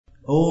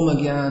Om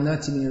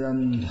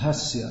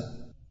Jnanatirandhasya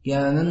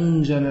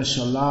Jnananjana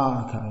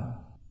Shalakaya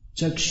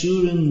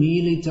Chakshurin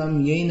Militam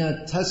Yena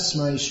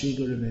Tasmai Shri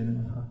Gurave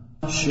Namaha.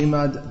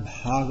 Srimad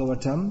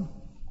Bhagavatam,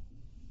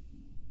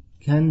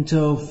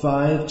 Canto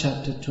 5,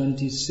 Chapter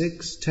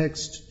 26,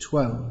 Text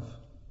 12.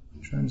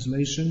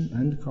 Translation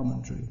and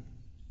commentary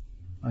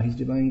by His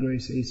Divine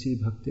Grace A.C.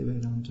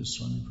 Bhaktivedanta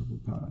Swami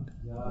Prabhupada.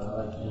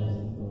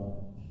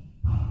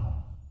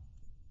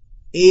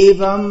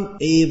 Evam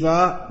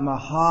eva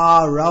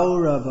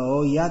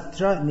maharauravo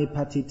yatra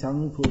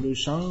nipatitang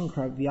purushang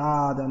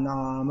kravyada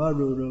nama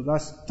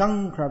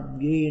ruruvastang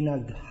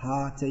kravyena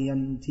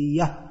ghatayanti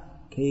yah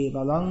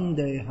kevalang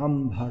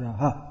deham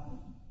bharaha.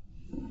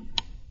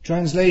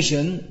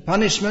 Translation: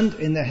 punishment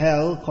in the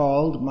hell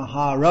called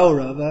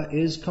Maharaurava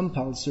is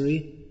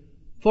compulsory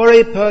for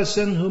a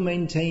person who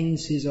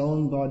maintains his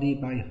own body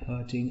by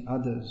hurting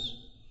others.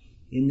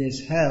 In this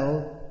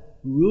hell,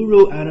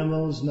 Ruru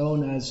animals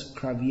known as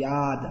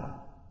Kravyada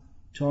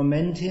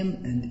torment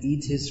him and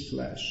eat his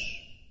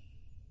flesh.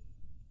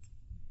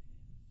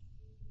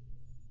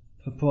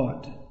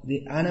 Purport: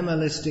 the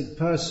animalistic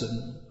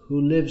person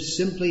who lives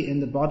simply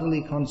in the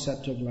bodily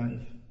concept of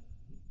life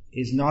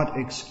is not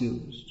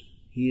excused.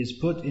 He is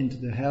put into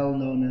the hell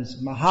known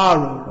as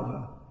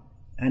Maharaurava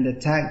and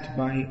attacked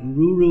by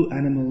Ruru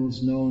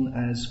animals known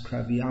as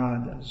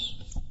Kravyadas.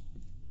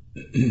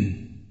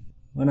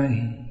 When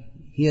I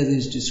hear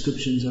these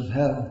descriptions of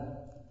hell,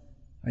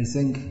 I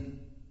think,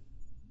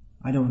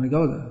 I don't want to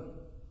go there.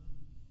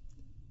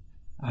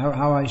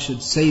 How I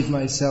should save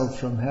myself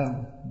from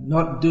hell,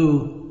 not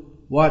do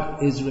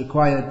what is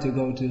required to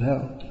go to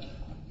hell.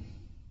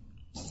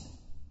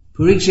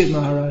 Parikshit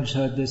Maharaj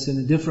heard this in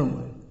a different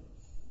way.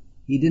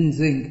 He didn't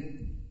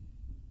think,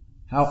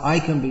 how I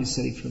can be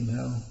saved from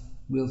hell.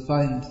 We'll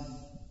find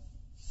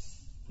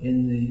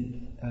in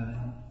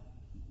the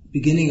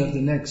beginning of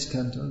the next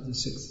canto, the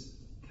 6th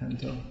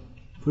canto,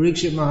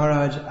 Parikshit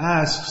Maharaj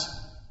asks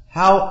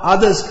how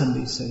others can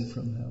be saved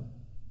from hell.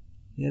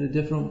 He had a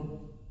different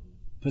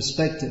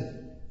perspective,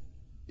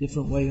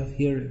 different way of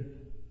hearing.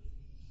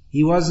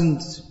 He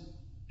wasn't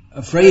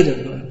afraid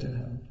of going to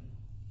hell.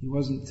 He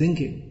wasn't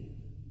thinking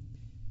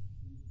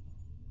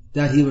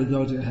that he would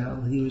go to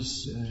hell.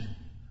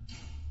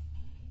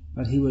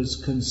 But he was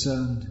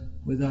concerned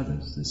with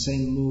others, the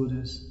same mood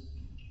as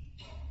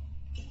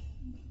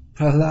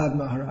Prahlad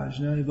Maharaj.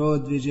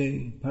 Naivod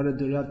Vijay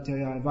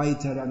Paraduratyaya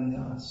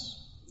Vaitaranyas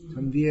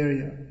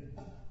Tamvirya.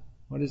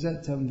 What is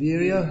that?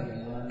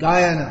 Tamvirya?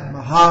 Gayana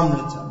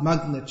Mahamrita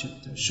Magna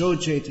Chitta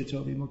Shocheta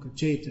Tobi Mukha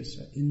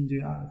Chetasa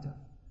Indriyata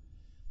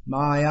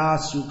Maya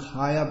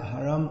Sukhaya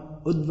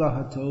Bharam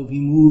Udvahato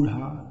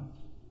Vimurha.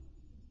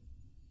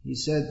 He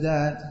said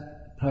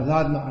that,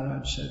 Prahlad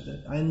Maharaj said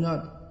that, I'm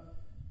not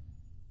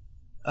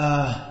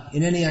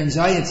in any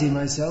anxiety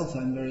myself,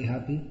 I'm very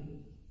happy.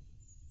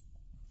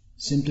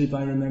 Simply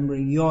by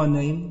remembering your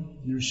name,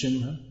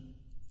 Nrsimha.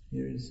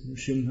 Here is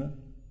Nrsimha.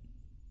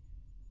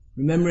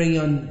 Remembering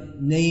your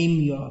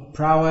name, your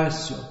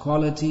prowess, your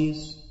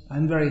qualities,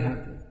 I'm very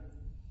happy.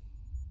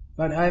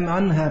 But I'm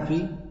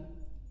unhappy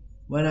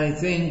when I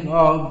think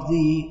of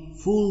the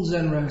fools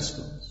and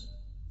rascals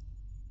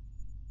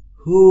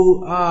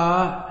who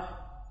are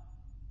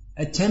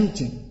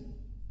attempting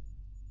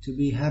to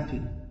be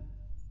happy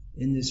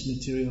in this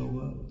material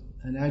world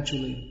and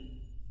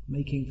actually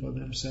making for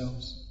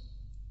themselves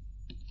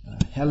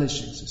a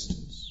hellish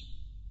existence.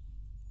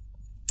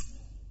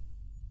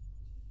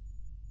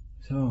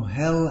 So,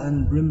 hell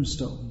and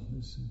brimstone,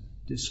 this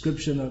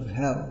description of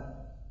hell.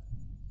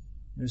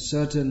 There are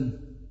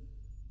certain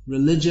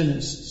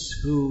religionists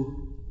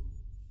who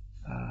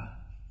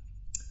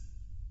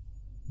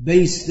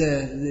base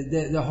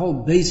the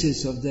whole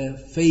basis of their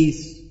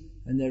faith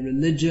and their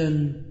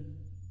religion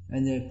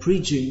and their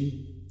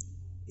preaching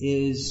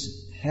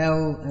is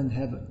hell and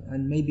heaven,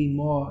 and maybe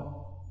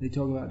more, they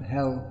talk about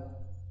hell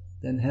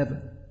than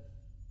heaven.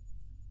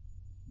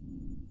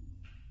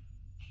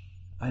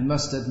 I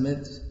must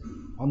admit,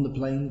 on the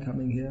plane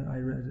coming here, I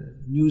read a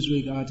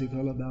Newsweek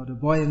article about a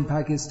boy in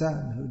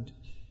Pakistan who'd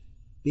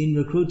been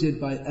recruited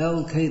by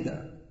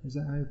Al-Qaeda. Is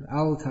that how?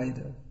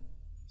 Al-Qaeda,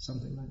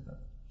 something like that.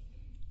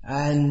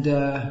 And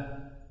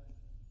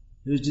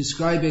he was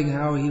describing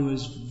how he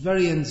was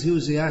very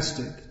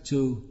enthusiastic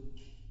to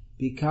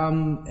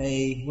become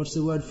a, what's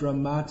the word for a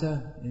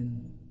martyr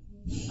in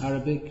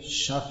Arabic?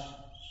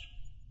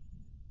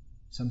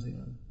 Something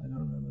like that. I don't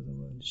remember the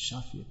word.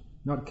 Shafir.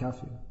 Not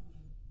kafir.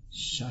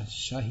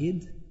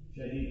 Shahid?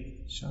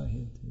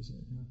 Shahid, is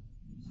it? No.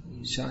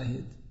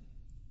 Shahid.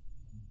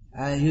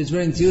 And he was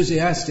very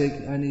enthusiastic,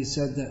 and he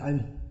said that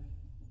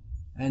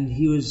and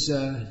he was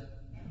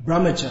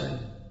brahmachari.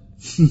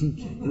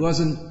 He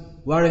wasn't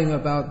worrying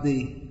about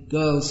the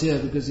girls here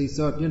because he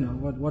thought,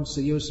 what's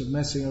the use of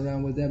messing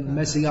around with them and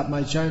messing up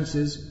my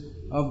chances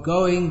of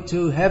going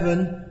to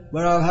heaven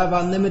where I'll have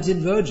unlimited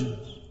virgins.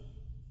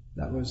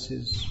 That was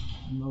his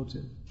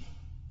motive.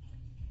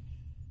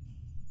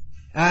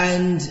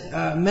 And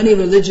many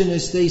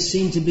religionists, they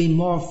seem to be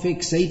more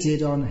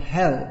fixated on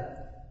hell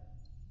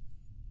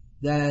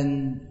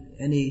than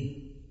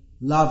any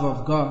love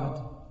of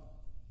God,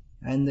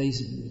 and they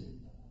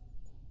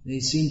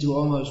seem to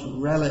almost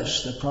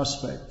relish the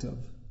prospect of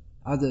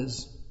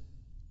others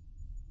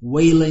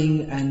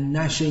wailing and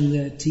gnashing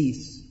their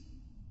teeth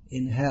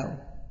in hell.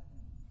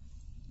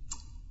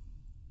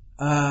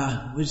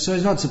 So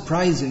it's not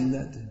surprising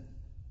that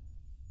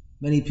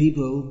many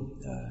people,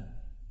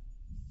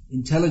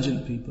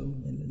 intelligent people,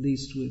 at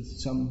least with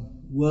some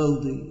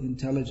worldly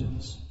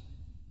intelligence,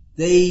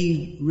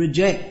 they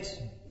reject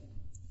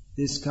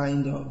this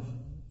kind of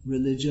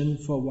religion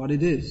for what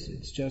it is.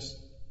 It's just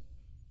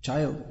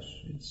childish.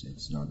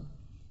 It's not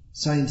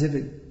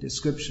scientific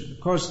description.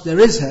 Of course, there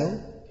is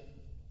hell,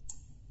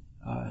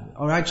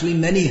 or actually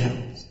many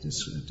hells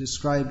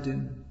described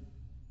in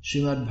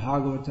Srimad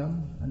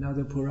Bhagavatam and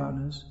other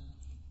Puranas.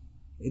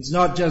 It's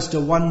not just a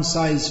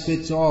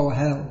one-size-fits-all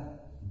hell.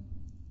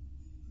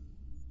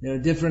 There are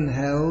different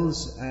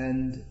hells,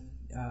 and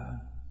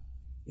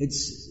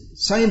it's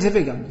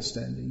scientific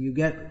understanding. You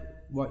get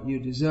what you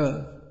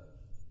deserve.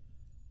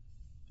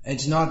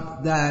 It's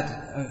not that,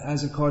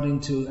 as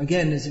according to,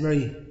 again, it's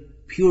very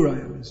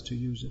puerile, is to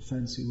use a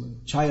fancy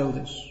word,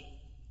 childish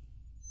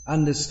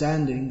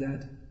understanding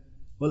that,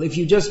 well, if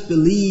you just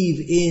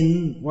believe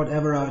in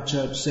whatever our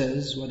church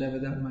says, whatever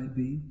that might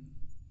be,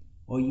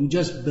 or you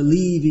just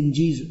believe in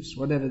Jesus,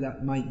 whatever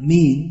that might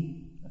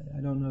mean,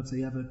 I don't know if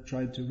they ever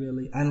tried to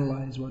really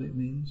analyze what it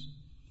means,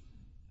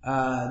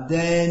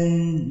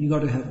 then you go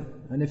to heaven.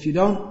 And if you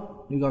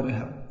don't, you go to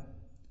hell.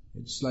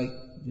 It's like,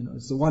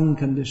 it's the one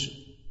condition.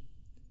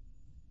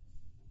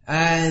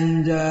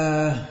 And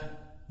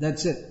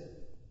that's it.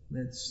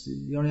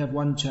 You only have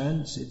one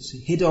chance. It's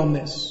hit or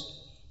miss.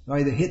 You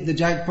either hit the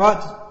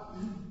jackpot,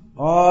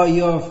 or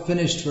you're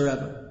finished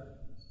forever.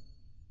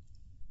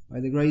 By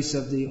the grace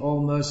of the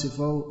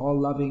all-merciful,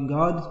 all-loving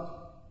God,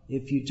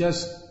 if you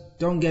just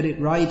don't get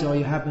it right, or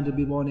you happen to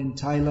be born in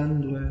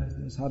Thailand, where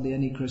there's hardly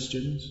any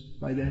Christians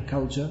by their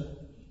culture,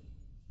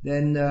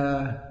 then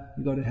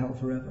you go to hell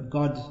forever.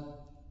 God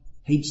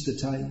hates the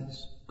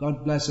Thais.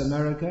 God bless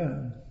America,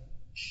 and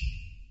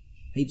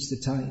hates the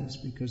Thais,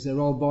 because they're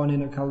all born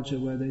in a culture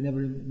where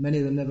many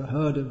of them never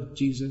heard of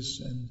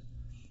Jesus, and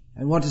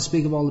what to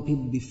speak of all the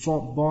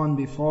people born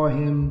before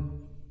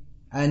him.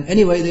 And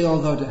anyway, they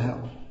all go to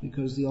hell,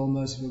 because the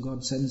all-merciful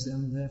God sends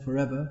them there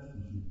forever.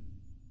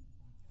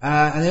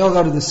 And they all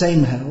go to the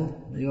same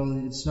hell.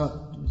 There's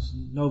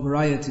no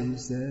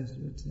varieties there.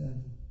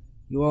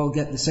 You all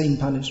get the same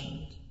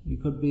punishment. You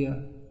could be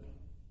a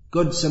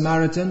good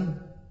Samaritan,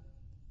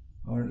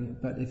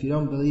 but if you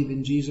don't believe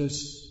in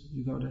Jesus,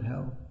 you go to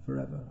hell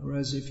forever.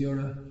 Whereas if you're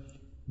a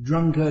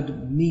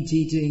drunkard,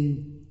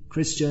 meat-eating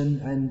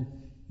Christian, and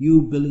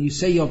you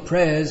say your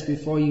prayers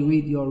before you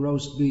eat your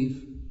roast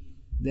beef,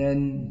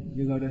 then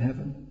you go to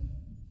heaven.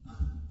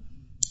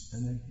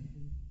 And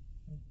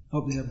I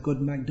hope they have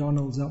good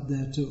McDonald's up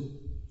there too.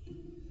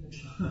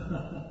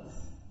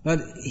 But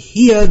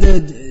here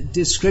the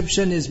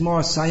description is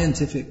more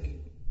scientific,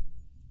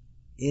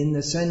 in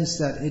the sense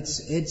that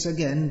it's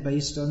again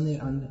based on the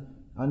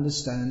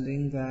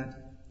understanding that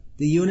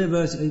the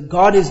universe,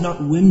 God is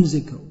not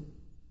whimsical.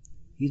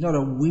 He's not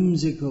a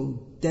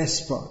whimsical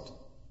despot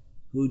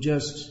who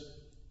just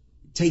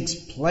takes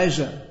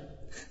pleasure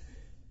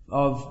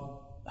of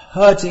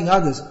hurting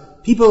others.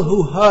 People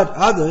who hurt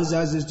others,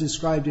 as is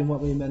described in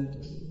what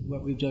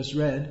we've just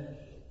read,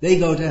 they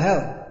go to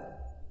hell.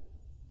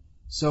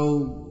 So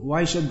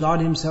why should God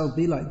himself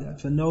be like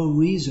that? For no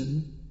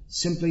reason,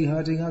 simply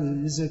hurting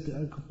others. This is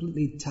a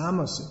completely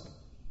tamasic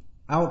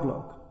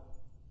outlook.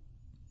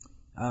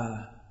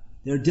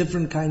 There are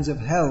different kinds of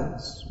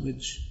hells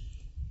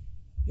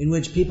in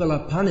which people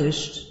are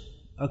punished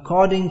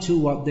according to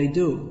what they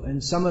do.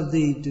 And some of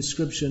the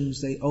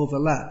descriptions, they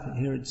overlap. And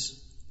here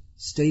it's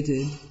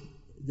stated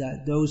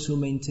that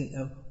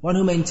one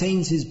who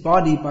maintains his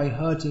body by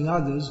hurting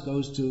others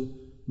goes to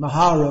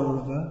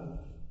Maharorava.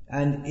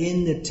 And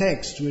in the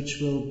text, which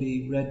will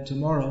be read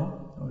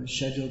tomorrow, or is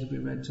scheduled to be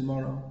read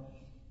tomorrow,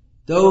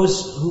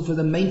 those who for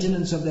the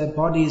maintenance of their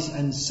bodies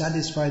and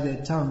satisfy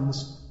their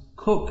tongues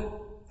cook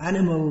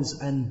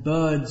animals and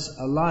birds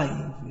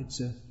alive.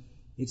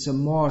 It's a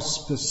more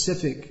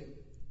specific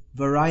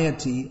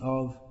variety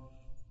of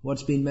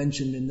what's been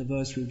mentioned in the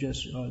verse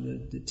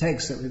the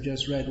text that we've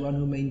just read. One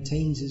who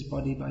maintains his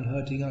body by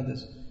hurting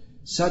others.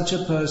 Such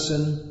a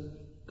person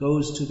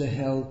goes to the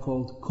hell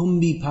called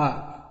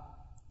Kumbipak,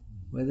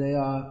 where they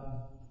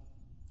are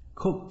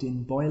cooked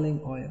in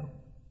boiling oil.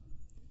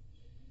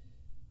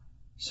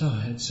 So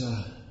it's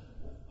a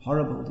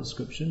horrible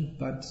description,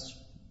 but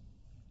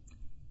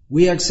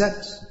we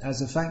accept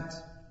as a fact,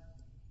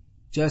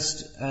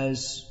 just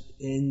as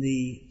in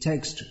the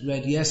text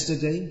read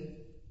yesterday,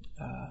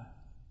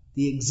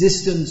 the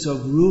existence of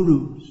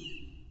rurus.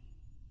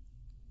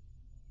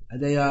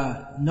 They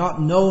are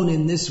not known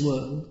in this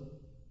world.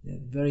 They're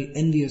very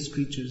envious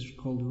creatures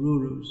called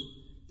rurus.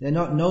 They're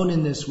not known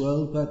in this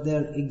world, but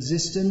their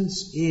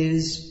existence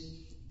is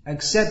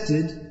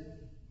accepted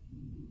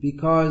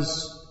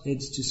because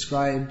it's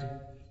described.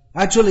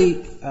 Actually,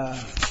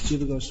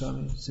 Jiva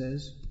Goswami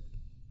says,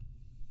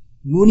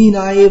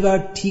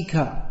 Muninaiva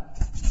Tika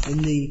in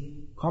the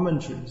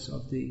commentaries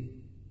or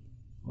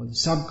the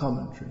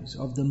sub-commentaries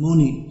of the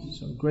Munis,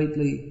 so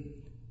greatly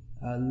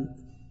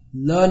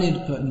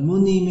learned.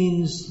 Muni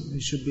means they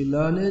should be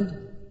learned,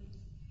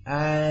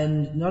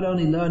 and not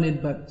only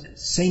learned but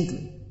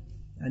saintly,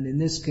 and in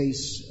this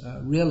case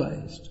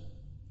realized.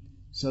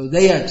 So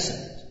they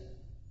accept.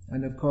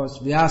 And of course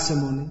Vyasa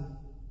Muni,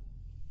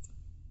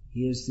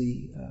 he is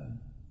the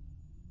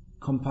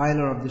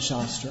compiler of the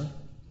Shastra,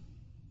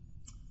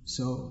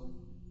 so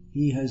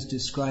he has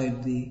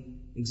described the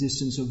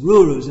existence of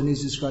Rurus, and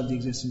he's described the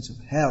existence of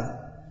hell.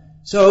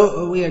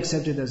 So we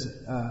accept it as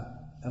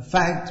a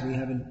fact. We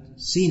haven't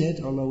seen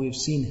it, although we've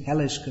seen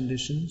hellish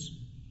conditions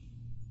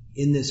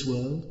in this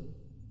world.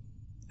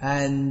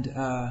 And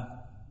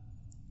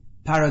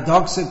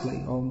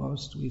paradoxically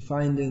almost, we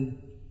find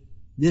in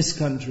this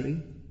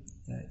country,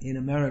 in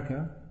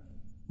America,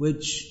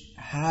 which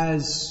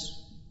has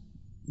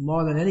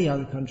more than any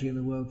other country in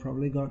the world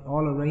probably got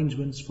all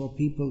arrangements for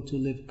people to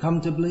live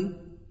comfortably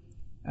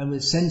and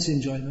with sense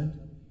enjoyment,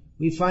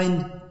 we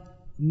find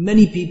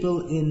many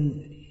people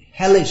in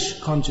hellish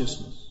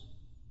consciousness.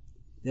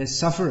 They're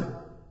suffering.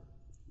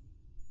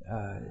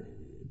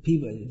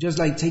 People, just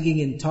like taking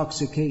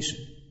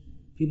intoxication.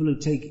 People who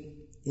take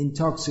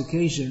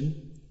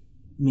intoxication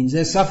means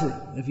they're suffering.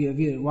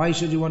 Why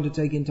should you want to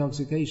take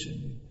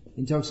intoxication?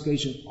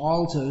 Intoxication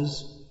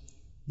alters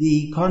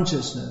the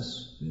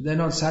consciousness. They're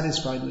not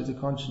satisfied with the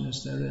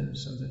consciousness they're in,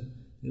 so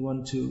they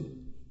want to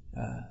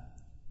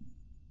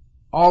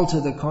alter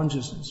the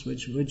consciousness,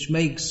 which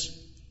makes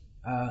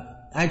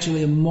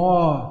actually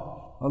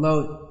more,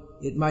 although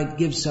it might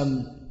give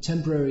some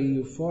temporary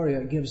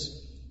euphoria, it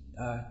gives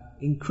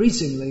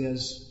increasingly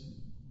as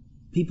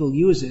people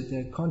use it,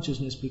 their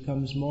consciousness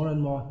becomes more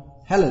and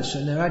more hellish,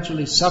 and they're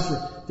actually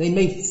suffering. They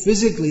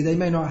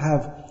may not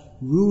have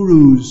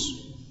rurus.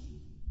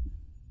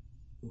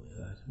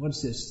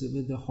 What's this?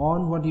 With the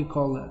horn, what do you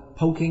call that?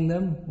 Poking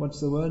them? What's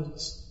the word?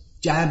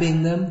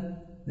 Jabbing them?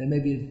 There may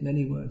be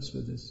many words for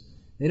this.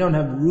 They don't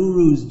have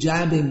rurus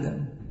jabbing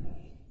them,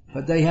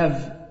 but they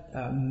have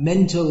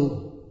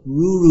mental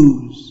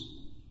rurus.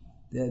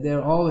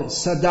 They're always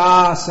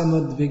sada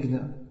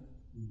samudvigna,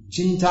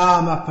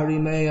 chintama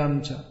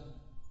parimeyamcha.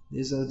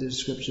 These are the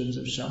descriptions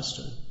of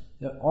Shastra.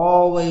 They're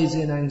always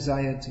in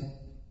anxiety,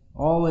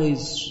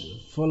 always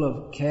full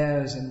of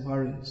cares and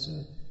worries,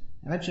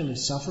 actually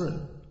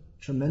suffering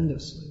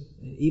tremendously.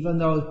 Even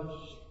though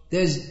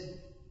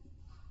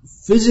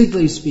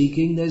physically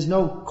speaking, there's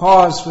no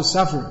cause for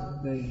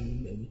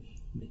suffering.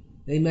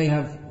 They may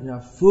have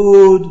enough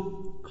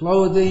food,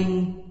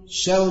 clothing,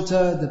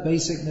 shelter, the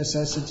basic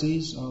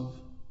necessities of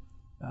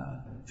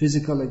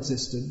physical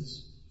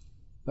existence.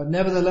 But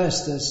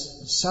nevertheless, they're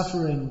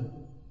suffering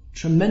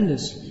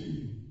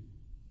tremendously.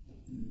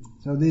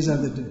 So these are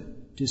the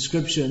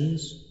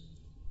descriptions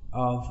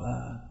of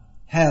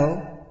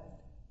hell,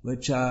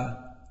 which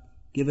are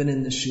given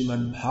in the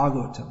Srimad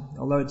Bhagavatam.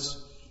 Although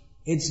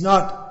it's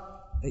not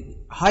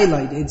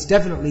highlighted, it's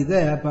definitely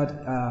there, but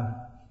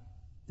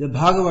the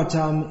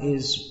Bhagavatam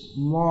is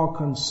more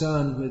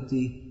concerned with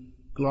the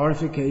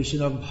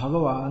glorification of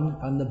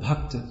Bhagavan and the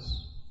bhaktas.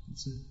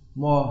 It's a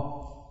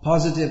more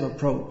positive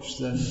approach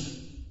than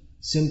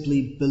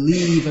simply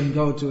believe and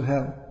go to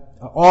hell,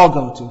 or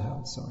go to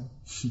hell, sorry.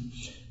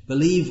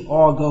 Believe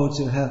or go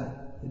to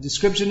hell. The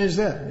description is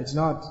there. It's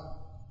not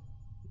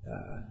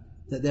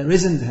that there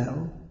isn't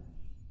hell,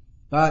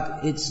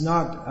 but it's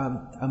not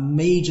a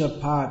major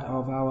part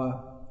of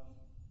our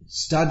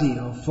study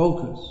or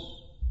focus.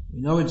 We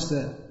know it's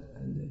there.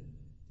 And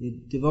the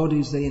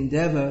devotees, they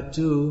endeavor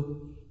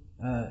to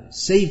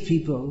save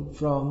people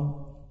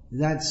from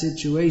that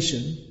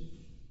situation,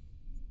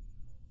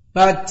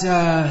 but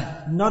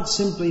not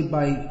simply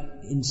by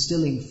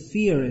instilling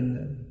fear in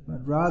them,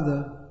 but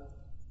rather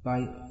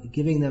by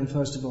giving them,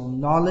 first of all,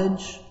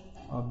 knowledge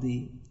of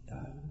the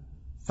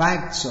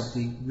facts of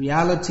the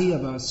reality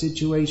of our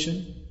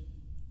situation,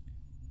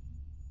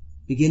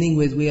 beginning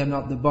with we are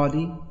not the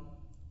body,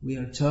 we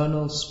are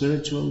eternal,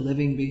 spiritual,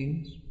 living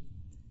beings,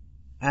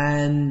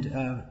 and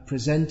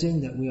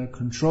presenting that we are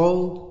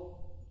controlled.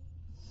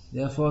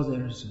 Therefore,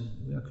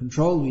 we are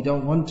controlled. We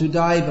don't want to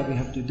die, but we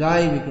have to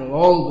die. We grow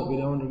old, but we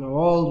don't want to grow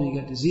old. We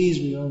get disease,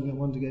 we don't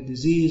want to get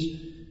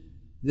disease.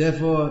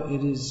 Therefore,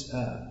 it is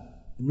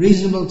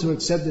reasonable to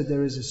accept that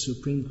there is a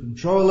supreme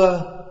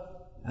controller,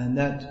 and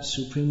that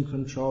supreme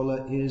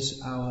controller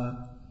is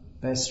our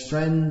best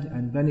friend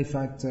and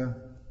benefactor.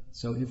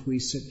 So if we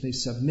simply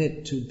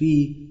submit to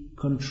be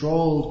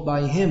controlled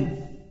by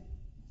him,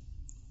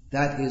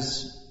 that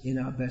is in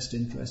our best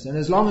interest. And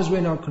as long as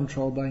we're not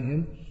controlled by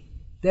him,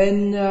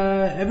 then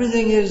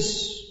everything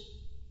is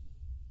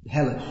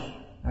hellish,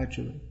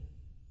 actually.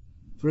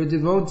 For a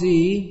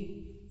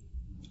devotee,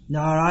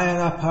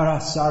 Narayana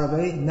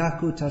parasarve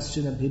naku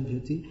taschina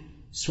bhibhyati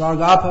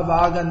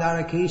swargapavaga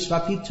narake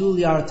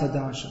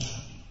svapitulyartadasha.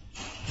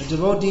 A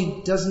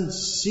devotee doesn't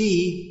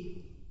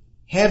see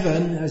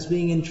heaven as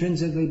being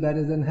intrinsically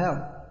better than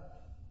hell,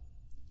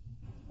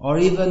 or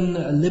even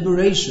a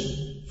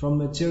liberation from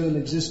material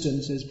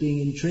existence as being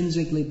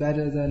intrinsically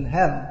better than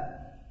hell.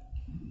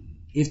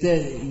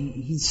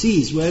 he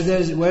sees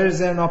where is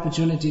there an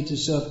opportunity to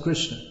serve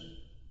Krishna.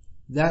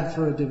 That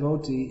for a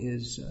devotee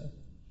is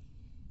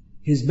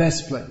his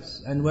best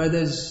place. And where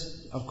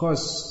there's, of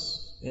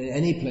course,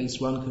 any place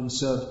one can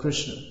serve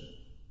Krishna.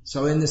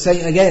 So in the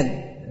same,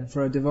 again,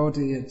 for a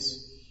devotee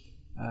it's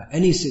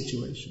any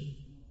situation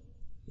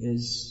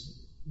is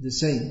the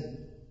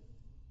same.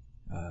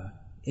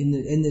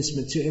 In this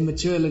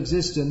material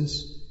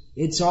existence,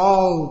 it's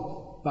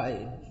all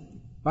by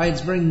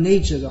its very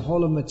nature, the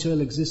whole of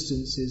material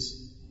existence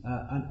is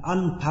an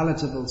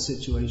unpalatable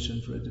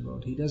situation for a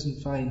devotee. He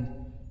doesn't find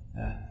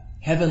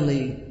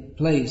heavenly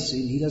place.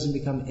 He doesn't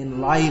become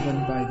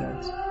enlivened by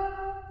that,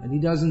 and he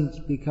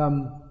doesn't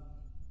become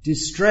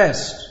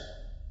distressed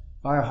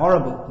by a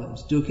horrible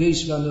place.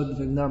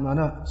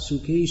 Dukeshvanudvignamana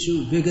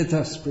sukeshu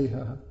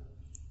vigataspriha.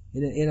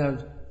 In a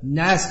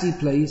nasty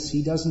place,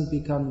 he doesn't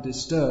become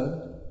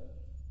disturbed,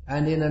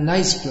 and in a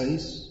nice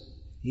place,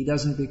 he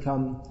doesn't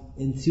become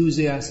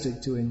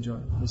enthusiastic to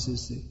enjoy. This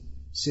is the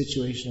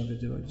situation of a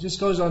devotee. He just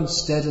goes on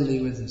steadily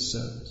with his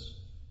service.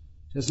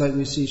 Just like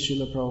we see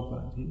Srila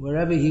Prabhupada.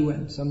 Wherever he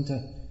went,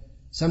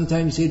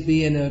 sometimes he'd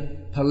be in a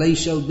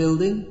palatial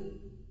building,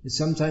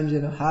 sometimes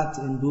in a hut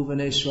in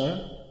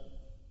Bhuvaneshwara,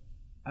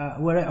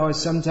 or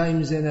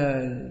sometimes in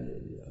a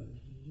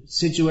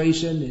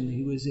situation, and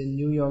he was in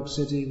New York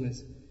City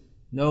with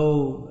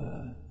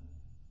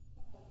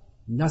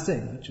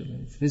nothing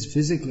actually,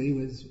 physically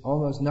with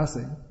almost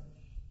nothing,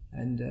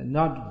 and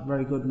not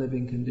very good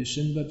living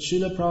condition. But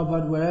Srila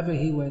Prabhupada, wherever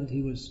he went,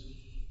 he was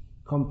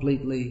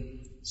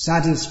completely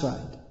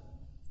satisfied.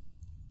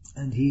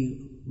 And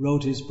he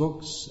wrote his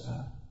books,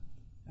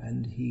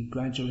 and he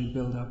gradually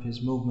built up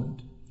his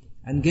movement,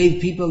 and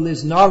gave people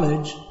this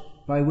knowledge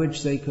by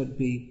which they could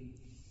be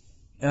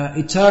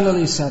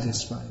eternally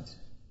satisfied.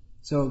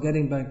 So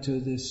getting back to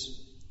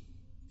this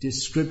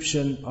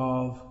description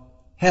of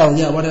hell,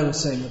 what I was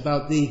saying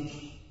about the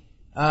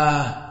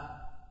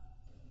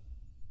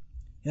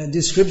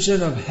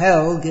description of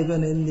hell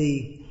given in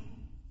the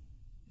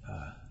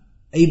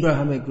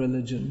Abrahamic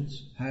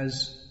religions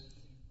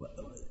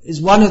is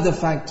one of the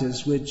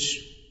factors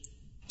which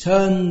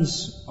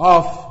turns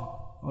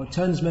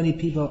many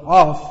people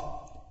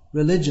off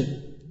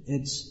religion.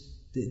 It's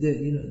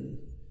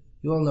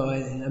you all know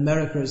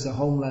America is the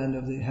homeland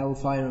of the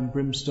hellfire and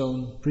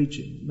brimstone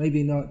preaching.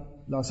 Maybe not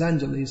Los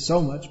Angeles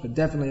so much, but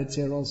definitely it's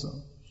here also.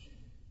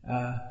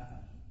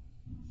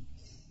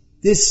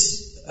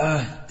 This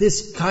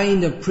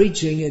kind of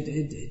preaching,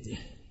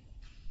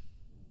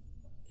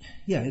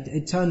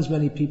 it turns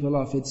many people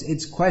off.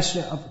 It's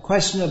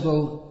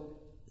questionable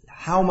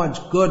how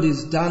much good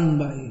is done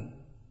by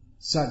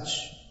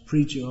such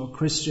preaching, or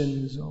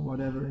Christians, or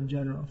whatever in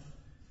general.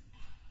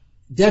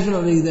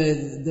 Definitely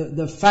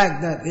the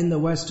fact that in the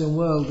Western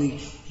world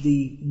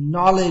the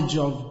knowledge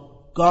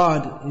of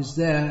God is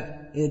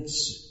there,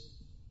 it's,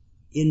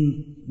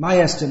 in my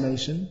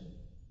estimation,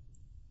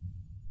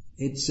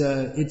 it's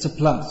a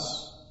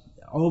plus.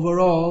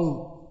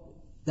 Overall,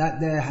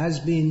 that there has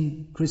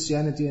been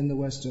Christianity in the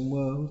Western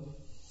world,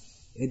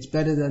 it's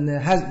better than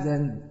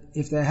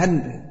if there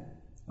hadn't been.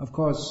 Of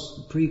course,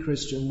 the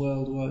pre-Christian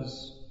world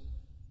was,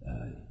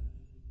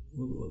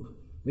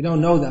 we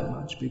don't know that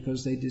much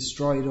because they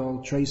destroyed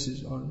all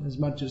traces, or as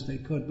much as they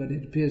could, but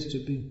it appears to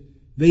be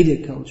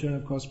Vedic culture, and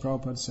of course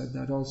Prabhupada said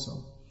that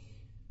also.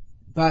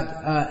 But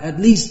at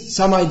least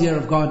some idea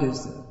of God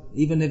is there,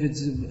 even if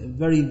it's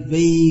very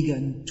vague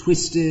and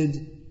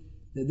twisted,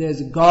 that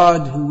there's a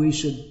God who we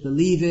should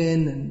believe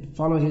in and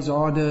follow His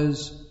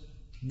orders.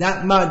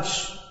 That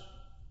much,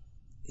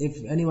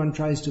 if anyone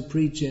tries to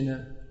preach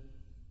in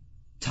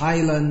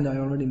Thailand, I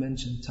already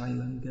mentioned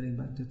Thailand, getting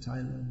back to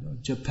Thailand, or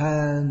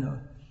Japan,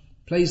 or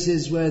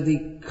places where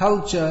the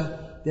culture,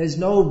 there's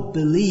no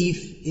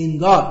belief in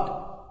God.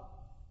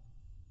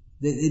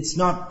 It's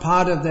not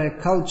part of their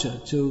culture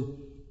to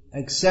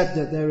accept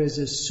that there is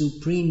a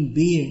supreme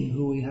being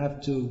who we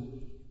have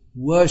to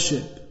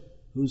worship,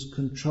 who's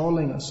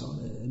controlling us all.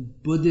 In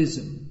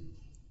Buddhism,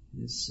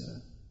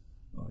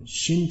 or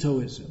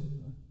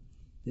Shintoism,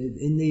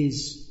 in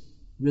these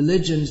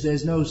religions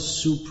there's no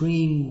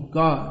supreme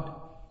God.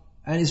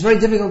 And it's very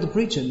difficult to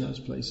preach in those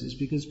places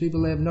because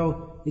people have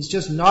it's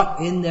just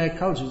not in their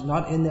culture, it's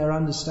not in their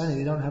understanding.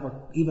 They don't have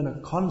even a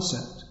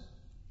concept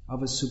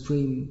of a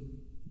supreme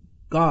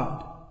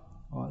God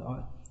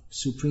or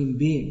supreme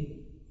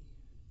being.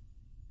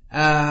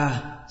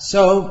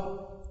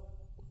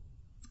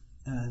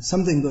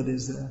 Something good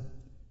is there.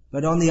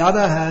 But on the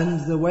other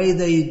hand, the way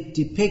they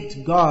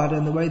depict God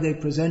and the way they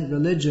present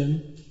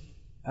religion,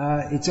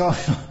 it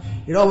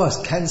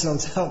almost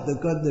cancels out the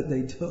good that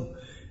they do.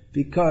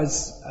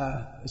 Because,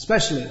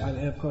 especially,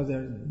 of course,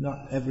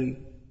 not every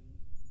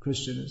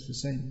Christian is the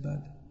same,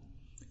 but,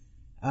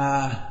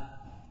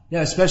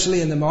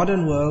 especially in the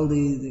modern world,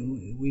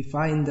 we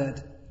find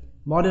that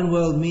modern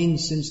world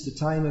means since the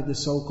time of the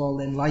so-called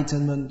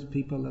Enlightenment,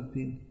 people have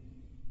been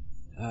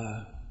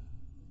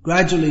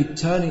gradually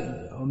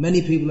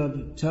many people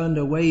have turned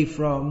away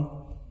from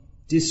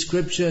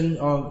description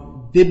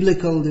or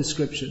biblical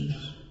descriptions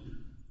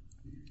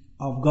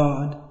of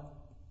God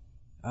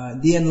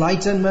The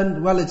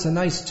Enlightenment, well, it's a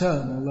nice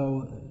term,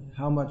 although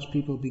how much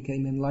people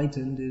became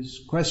enlightened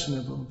is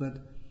questionable, but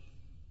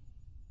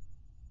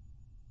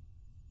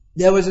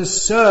there was a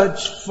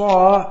search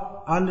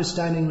for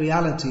understanding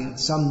reality at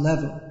some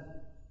level,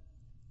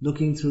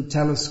 looking through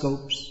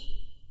telescopes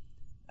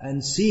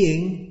and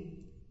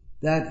seeing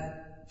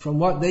that from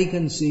what they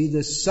can see,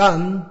 the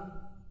sun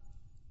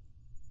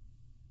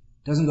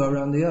doesn't go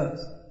around the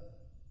earth.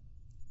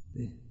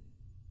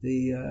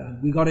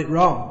 We got it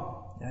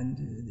wrong.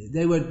 And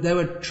they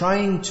were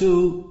trying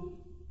to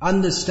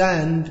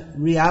understand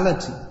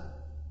reality.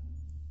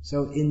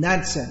 So in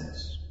that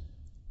sense,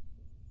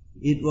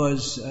 it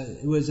was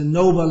a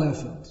noble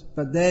effort.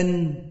 But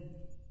then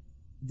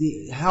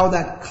how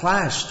that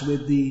clashed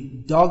with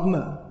the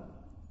dogma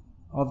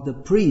of the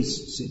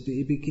priests,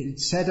 it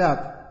set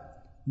up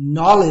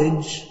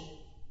knowledge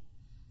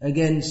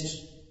against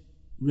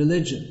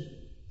religion.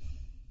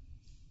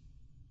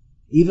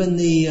 Even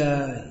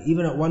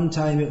at one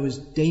time it was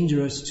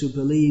dangerous to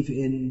believe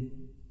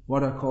in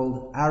what are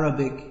called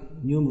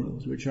Arabic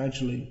numerals, which are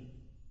actually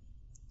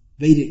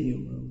Vedic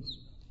numerals.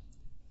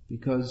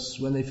 Because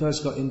when they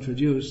first got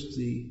introduced,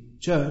 the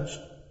church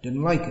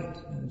didn't like it.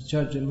 And the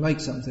church didn't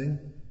like something,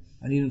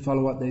 and you didn't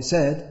follow what they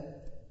said,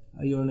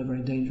 you're in a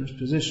very dangerous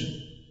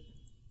position.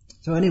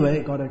 So anyway,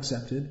 it got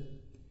accepted.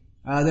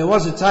 There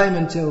was a time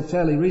until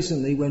fairly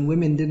recently when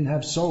women didn't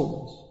have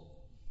souls.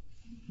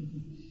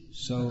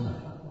 So,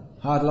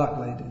 hard luck,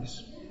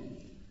 ladies.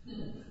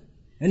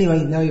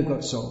 Anyway, now you've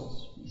got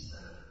souls.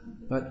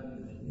 But,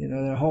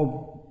 there are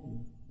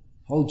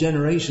whole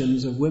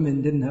generations of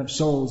women didn't have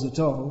souls at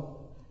all.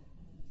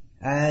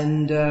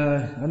 And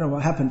I don't know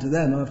what happened to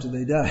them after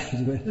they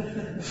died.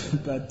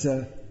 But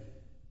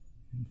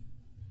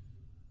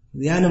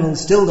the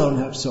animals still don't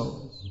have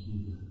souls.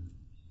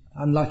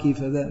 Unlucky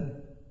for them.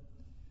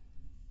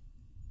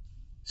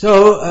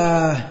 So,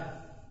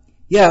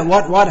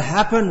 what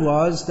happened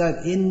was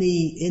that in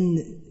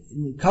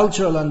the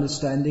cultural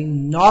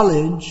understanding,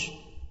 knowledge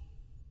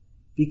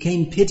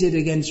became pitted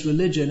against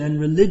religion, and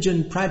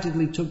religion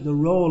practically took the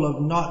role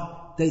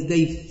of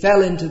they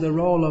fell into the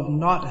role of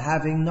not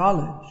having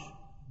knowledge.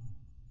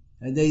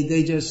 And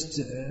they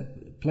just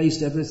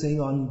placed everything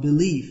on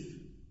belief.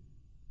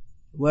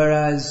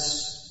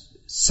 Whereas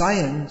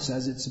science,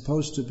 as it's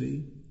supposed to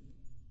be,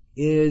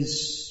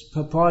 is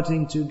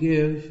purporting to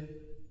give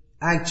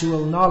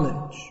actual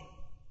knowledge.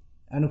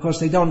 And of course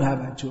they don't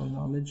have actual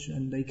knowledge,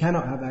 and they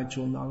cannot have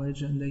actual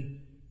knowledge, and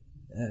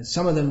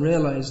some of them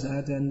realize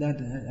that, and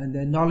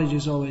their knowledge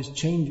is always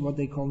changing. What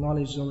they call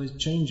knowledge is always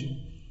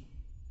changing.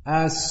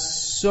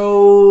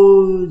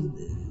 So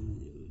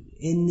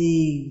in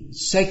the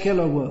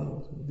secular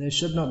world, there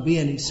should not be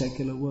any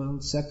secular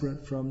world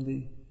separate from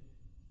the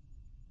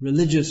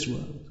religious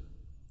world,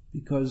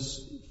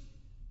 because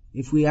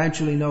if we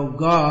actually know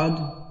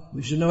God,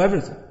 we should know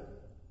everything.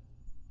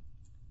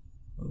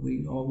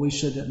 Or we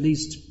should at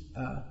least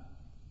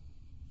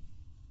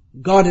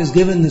God has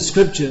given the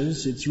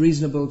scriptures. It's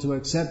reasonable to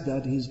accept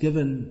that He's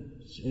given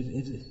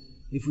it.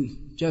 If we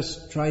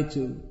just try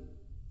to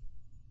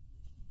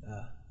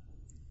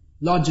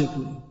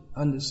logically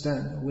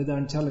understand, or with our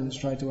intelligence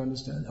try to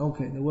understand,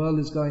 okay, the world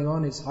is going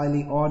on, it's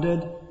highly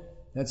ordered,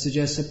 that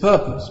suggests a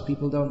purpose.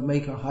 People don't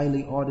make a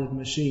highly ordered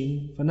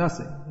machine for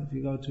nothing. If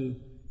you go to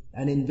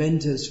an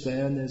inventor's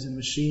fair and there's a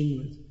machine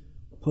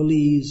with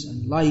pulleys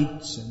and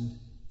lights and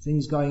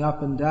things going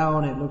up and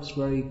down, it looks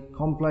very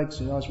complex.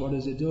 You ask, what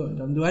does it do? It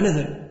doesn't do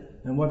anything.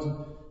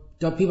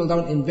 And people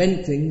don't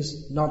invent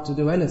things not to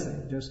do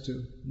anything, just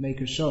to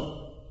make a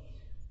show.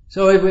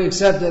 So if we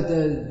accept that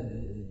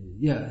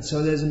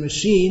so there's a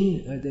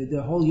machine,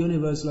 the whole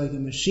universe is like a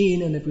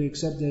machine, and if we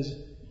accept there's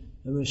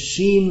a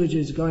machine which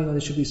is going on,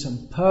 there should be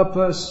some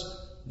purpose,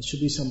 there should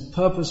be some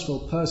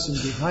purposeful person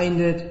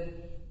behind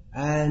it,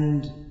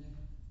 and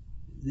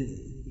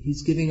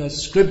He's giving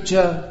us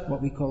scripture,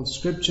 what we call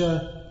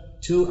scripture,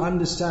 to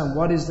understand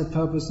what is the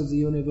purpose of the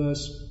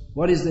universe,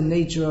 what is the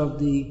nature of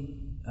the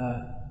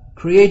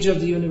creator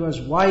of the universe,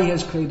 why He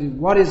has created,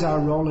 what is our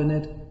role in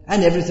it,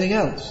 and everything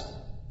else.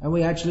 And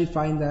we actually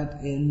find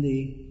that in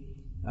the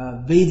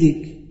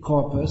Vedic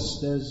corpus,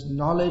 there's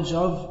knowledge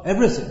of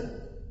everything.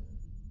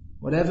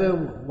 Whatever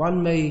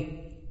one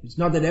may, it's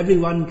not that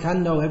everyone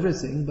can know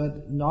everything,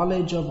 but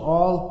knowledge of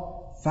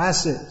all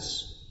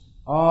facets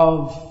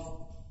of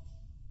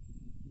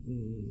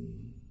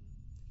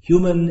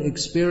human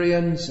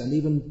experience, and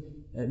even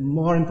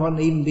more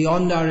importantly, even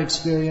beyond our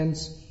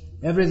experience,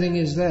 everything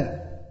is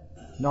there.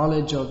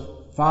 Knowledge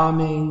of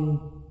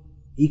farming,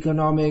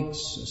 economics,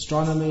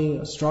 astronomy,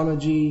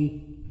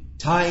 astrology,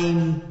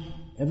 time,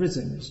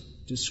 everything is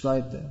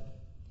described there.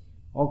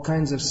 All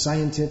kinds of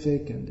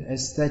scientific and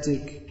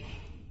aesthetic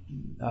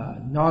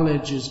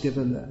knowledge is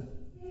given there.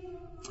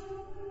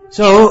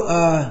 So,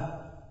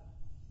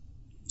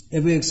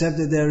 if we accept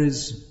that there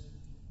is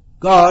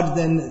God,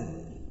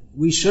 then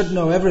we should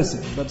know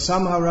everything. But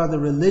somehow or other,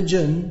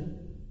 religion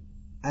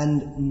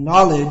and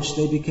knowledge,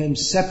 they became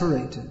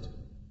separated.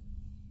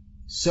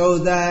 So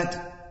that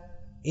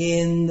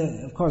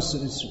of course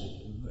it's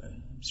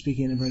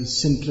speaking in a very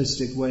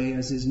simplistic way,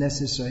 as is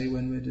necessary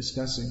when we're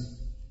discussing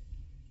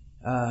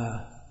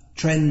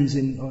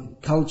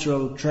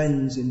cultural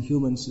trends in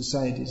human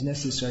society. It's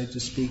necessary to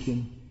speak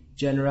in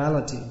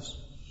generalities.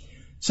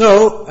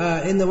 So,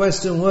 in the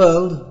Western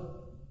world,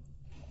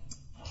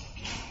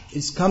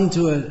 it's come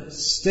to a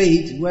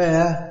state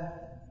where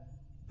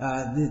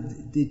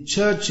the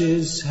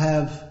churches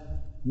have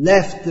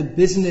left the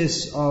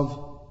business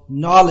of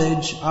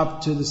knowledge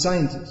up to the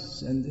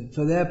scientists, and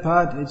for their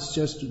part it's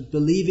just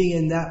believing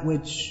in that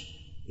which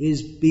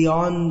is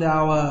beyond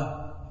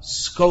our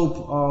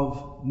scope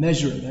of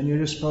measuring, and you're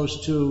just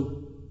supposed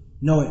to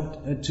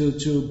know it,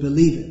 to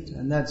believe it,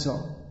 and that's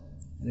all.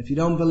 And if you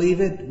don't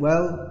believe it,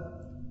 well,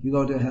 you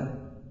go to hell.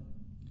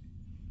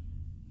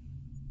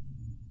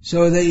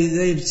 So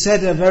they've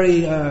said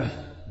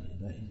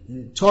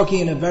talking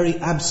in a very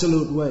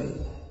absolute way.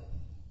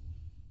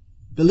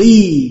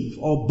 Believe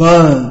or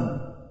burn.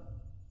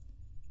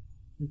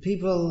 And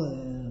people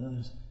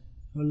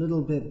are a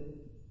little bit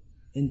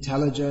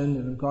intelligent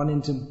and have gone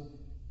into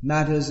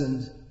matters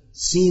and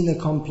seen the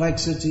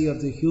complexity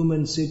of the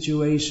human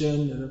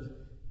situation, and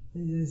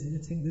I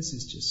think this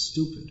is just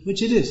stupid,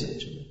 which it is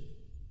actually.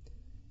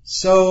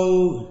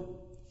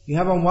 So you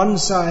have on one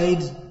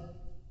side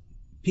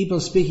people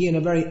speaking in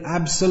a very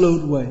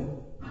absolute way,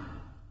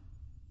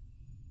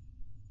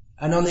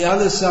 and on the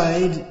other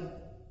side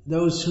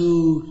those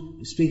who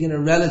speak in a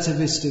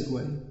relativistic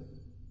way.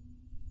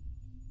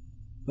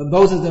 But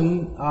both of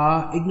them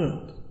are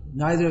ignorant.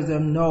 Neither of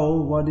them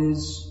know what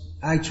is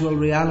actual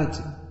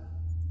reality.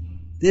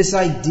 This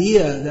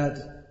idea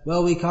that,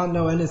 well, we can't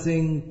know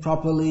anything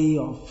properly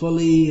or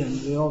fully,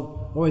 and we're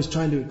always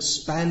trying to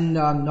expand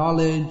our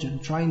knowledge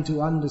and trying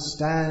to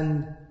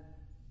understand,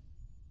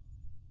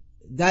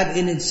 that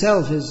in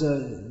itself is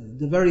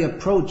the very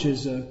approach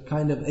is a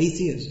kind of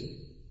atheism.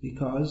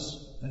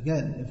 Because,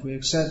 again, if we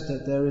accept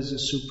that there is a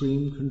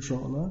supreme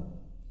controller,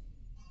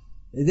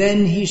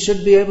 then he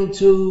should be able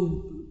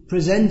to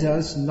present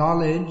us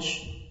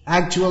knowledge,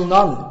 actual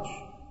knowledge.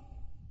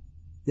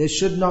 There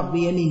should not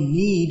be any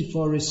need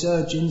for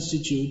research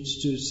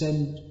institutes to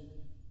send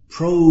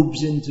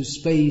probes into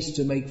space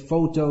to make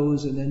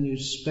photos, and then you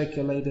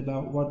speculate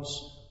about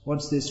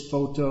what's this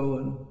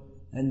photo,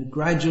 and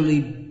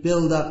gradually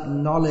build up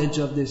knowledge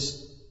of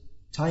this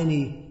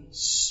tiny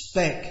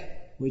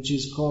speck, which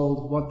is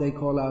called what they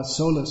call our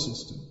solar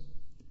system.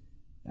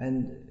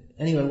 And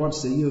anyway,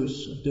 what's the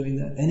use of doing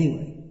that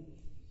anyway?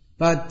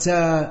 But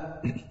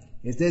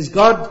if there's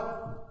God,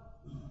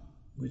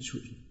 which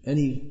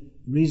any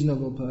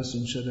reasonable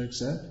person should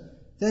accept,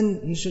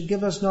 then He should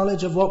give us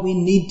knowledge of what we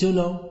need to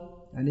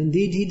know. And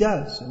indeed He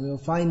does. And we'll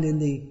find in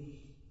the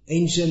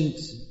ancient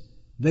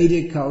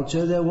Vedic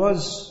culture there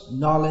was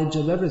knowledge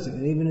of everything.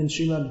 And even in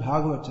Srimad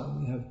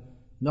Bhagavatam we have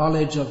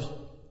knowledge of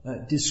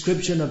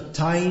description of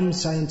time,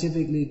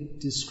 scientifically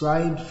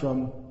described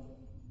from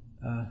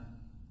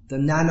the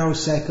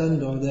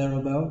nanosecond or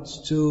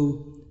thereabouts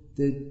to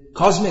the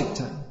cosmic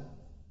time.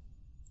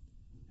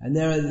 And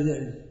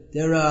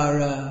there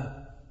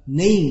are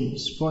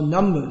names for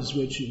numbers,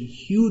 which in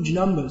huge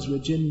numbers,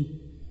 which in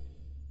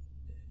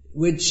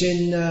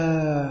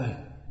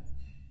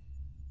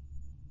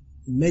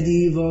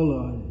medieval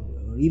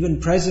or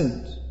even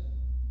present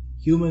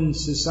human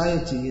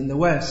society in the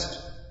West,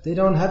 they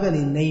don't have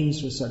any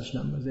names for such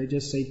numbers. They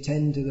just say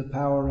 10 to the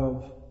power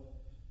of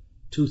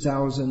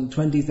 2,000,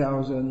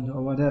 20,000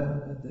 or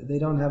whatever. They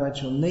don't have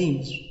actual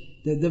names.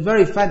 The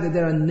very fact that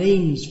there are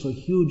names for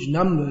huge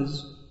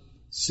numbers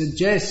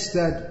suggests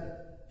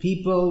that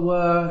people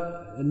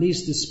were, at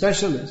least the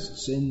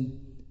specialists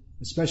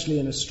especially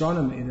in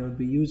astronomy, they would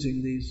be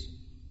using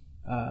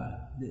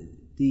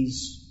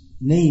these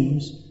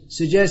names,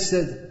 suggests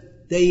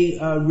that they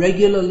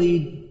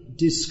regularly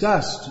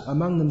discussed,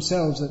 among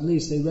themselves at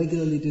least, they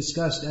regularly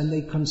discussed and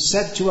they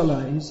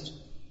conceptualized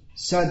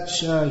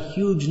such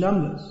huge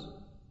numbers.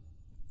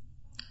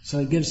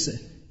 So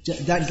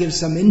that gives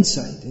some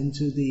insight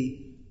into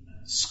the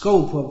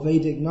scope of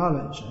Vedic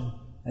knowledge.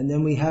 And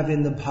then we have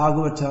in the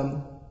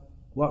Bhagavatam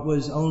what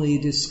was only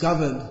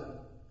discovered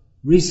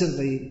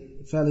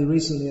fairly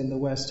recently in the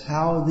West,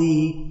 how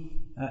the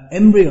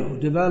embryo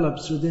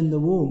develops within the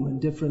womb in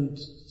different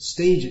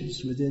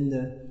stages within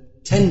the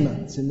 10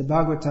 months. In the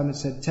Bhagavatam it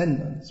said 10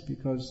 months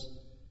because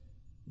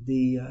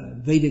the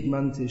Vedic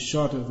month is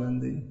shorter than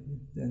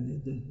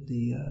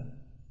the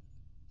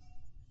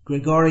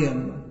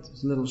Gregorian month.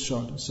 It's a little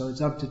shorter, so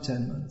it's up to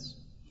 10 months.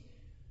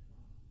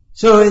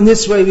 So in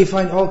this way we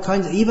find all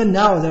kinds of, even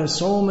now there are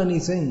so many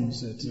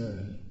things that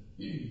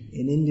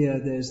in India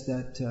there's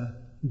that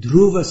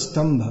Dhruva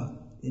Stambha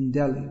in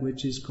Delhi,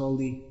 which is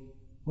called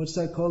what's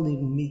that called? The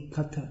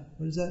Mikata.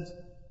 What is that?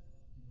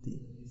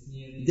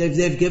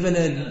 They've given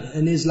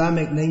an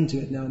Islamic name to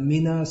it now.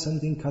 Mina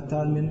something,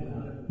 Qatar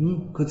Mina.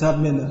 Kutab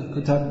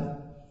Mina.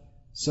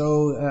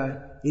 So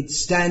it's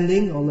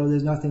standing, although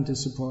there's nothing to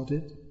support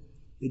it.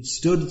 It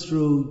stood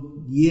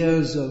through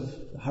years of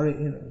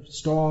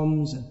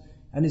storms,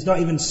 and it's not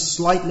even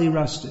slightly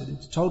rusted.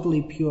 It's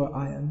totally pure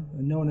iron,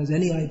 and no one has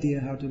any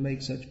idea how to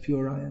make such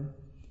pure iron.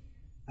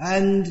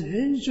 And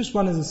it's just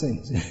one of the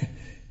things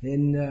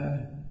in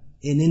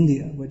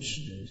India,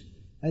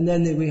 and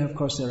then we, of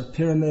course, there are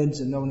pyramids,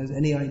 and no one has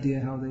any idea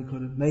how they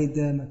could have made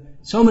them.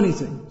 So many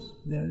things.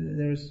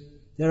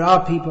 There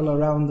are people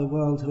around the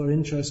world who are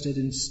interested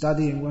in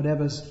studying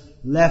whatever's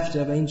left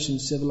of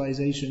ancient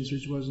civilizations,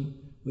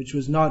 which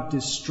was not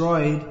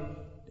destroyed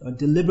or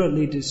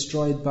deliberately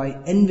destroyed by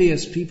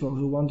envious people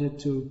who wanted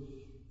to.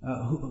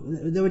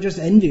 They were just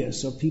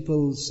envious of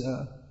people's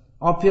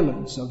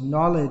opulence of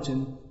knowledge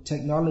and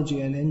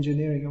technology and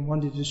engineering, and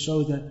wanted to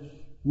show that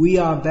we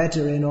are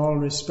better in all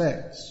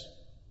respects.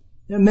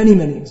 There are many,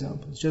 many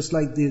examples. Just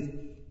like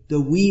the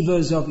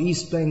weavers of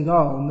East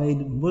Bengal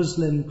made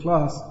muslin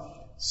cloth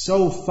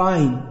so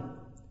fine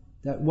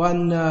that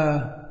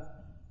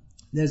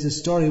there's a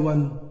story,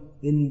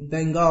 in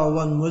Bengal,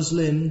 one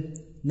Muslim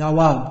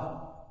Nawab,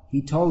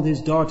 he told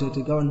his daughter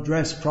to go and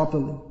dress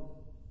properly.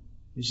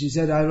 And she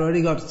said, I've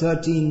already got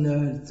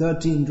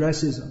 13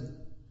 dresses on.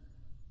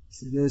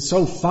 They're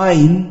so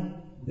fine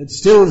that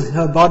still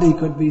her body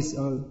could be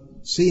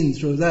seen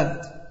through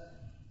that.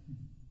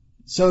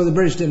 So the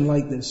British didn't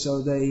like this,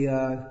 so they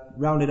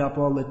rounded up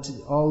all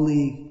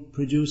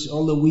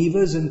the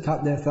weavers and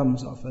cut their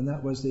thumbs off, and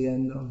that was the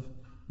end of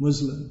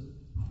muslin.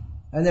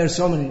 And there are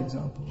so many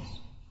examples.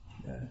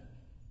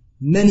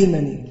 Many,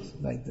 many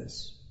like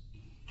this.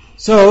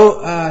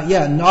 So,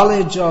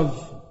 knowledge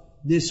of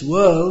this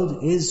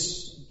world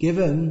is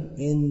given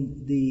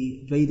in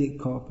the Vedic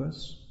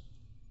corpus.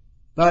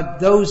 But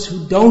those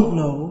who don't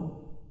know,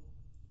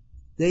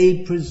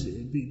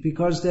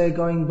 because they're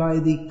going by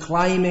the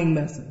climbing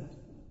method,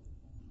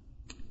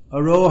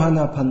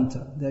 Arohana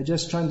Pantha, they're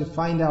just trying to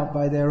find out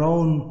by their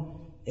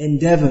own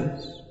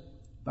endeavors,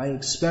 by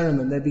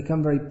experiment. They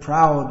become very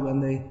proud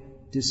when they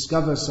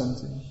discover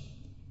something.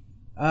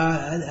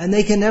 And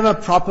they can never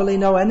properly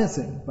know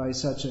anything by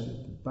such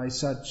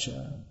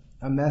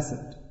a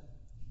method.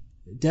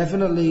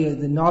 Definitely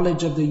the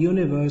knowledge of the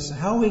universe,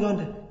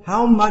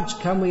 how much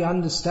can we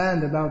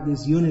understand about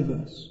this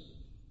universe?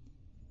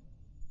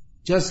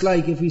 Just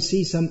like if we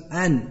see some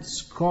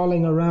ants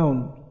crawling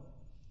around,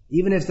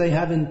 even if they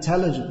have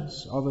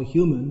intelligence of a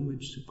human,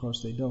 which of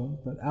course they don't,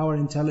 but our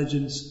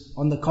intelligence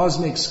on the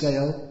cosmic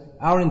scale,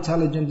 our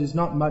intelligence is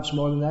not much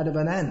more than that of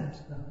an ant.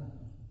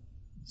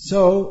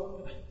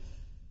 So,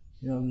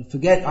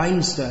 forget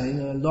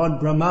Einstein, Lord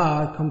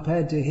Brahma,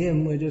 compared to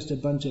him, we're just a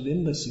bunch of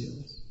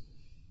imbeciles.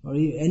 Or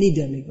any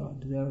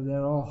demigod,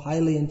 they're all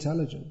highly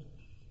intelligent.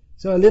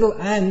 So a little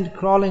ant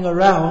crawling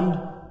around,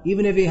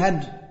 even if he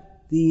had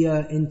the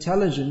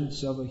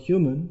intelligence of a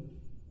human,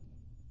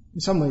 in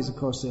some ways, of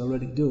course, they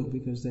already do,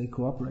 because they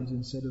cooperate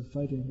instead of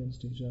fighting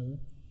against each other.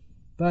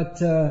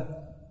 But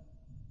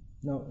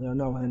no, there are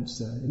no ants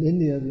there. In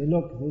India, if you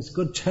look, there's a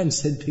good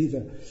chance they'd be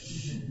there.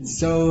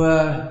 So,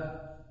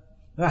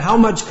 how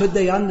much could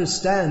they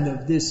understand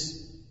of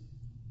this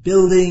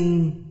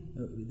building?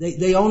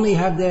 They only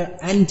have their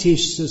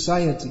antish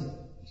society.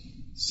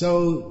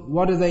 So,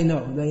 what do they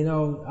know? They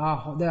know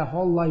their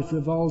whole life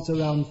revolves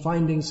around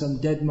finding some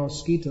dead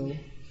mosquito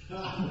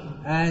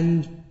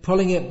and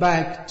pulling it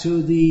back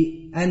to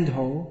the ant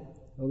hole,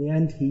 or the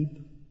ant heap.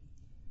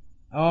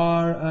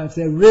 Or if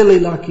they're really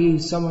lucky,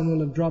 someone will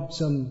have dropped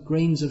some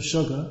grains of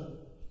sugar,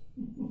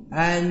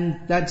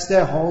 and that's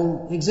their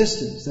whole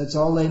existence. That's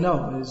all they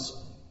know, is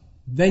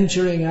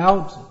venturing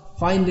out,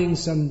 finding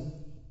some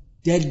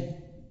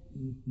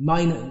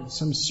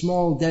some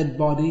small dead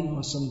body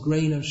or some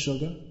grain of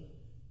sugar,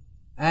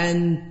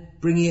 and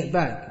bringing it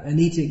back and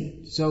eating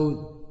it.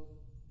 So,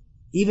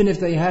 even if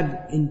they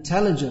had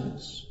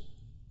intelligence,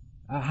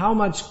 how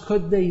much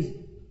could they?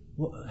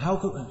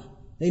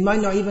 They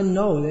might not even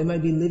know. They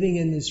might be living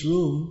in this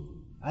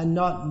room and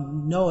not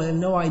know. They have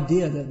no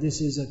idea that this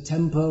is a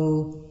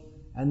temple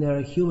and they're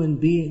a human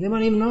being. They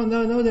might even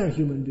know they're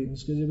human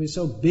beings, because they'll be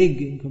so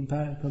big in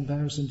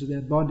comparison to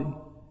their body.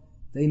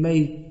 They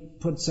may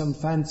put some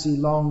fancy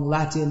long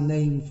Latin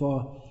name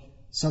for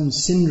some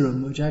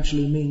syndrome, which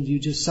actually means you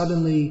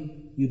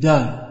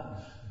die.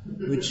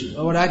 Which,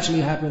 what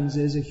actually happens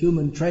is a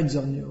human treads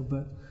on you,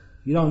 but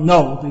you don't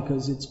know,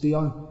 because it's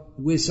beyond.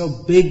 We're so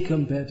big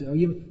compared to.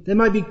 They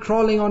might be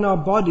crawling on our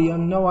body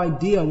and no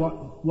idea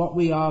what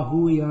we are,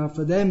 who we are.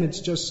 For them, it's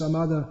just some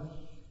other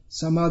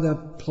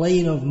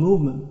plane of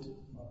movement.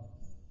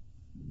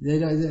 They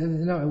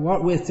know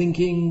what we're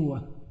thinking.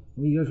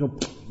 We just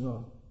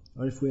go,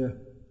 or if we're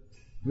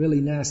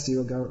really nasty,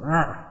 we'll go,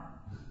 "Arr!"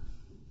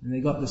 And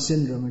they got the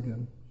syndrome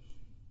again.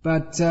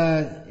 But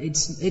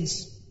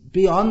it's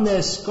beyond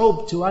their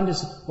scope to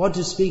understand. What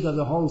to speak of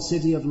the whole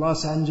city of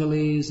Los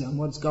Angeles and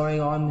what's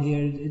going on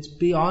here. It's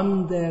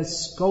beyond their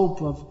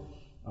scope of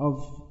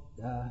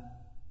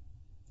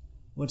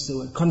what's the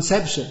word?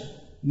 Conception,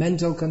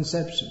 mental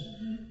conception.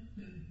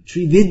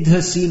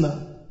 Trividha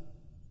Sima,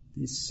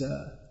 this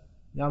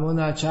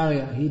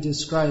Yamunacharya, he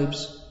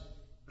describes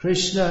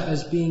Krishna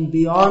as being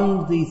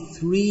beyond the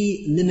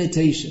three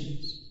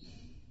limitations,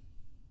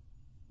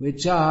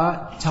 which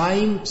are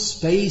time,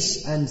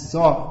 space, and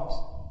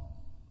thought.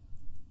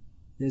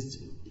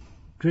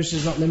 Krishna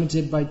is not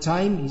limited by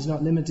time, he's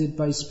not limited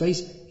by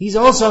space, he's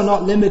also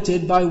not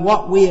limited by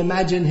what we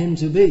imagine him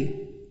to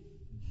be.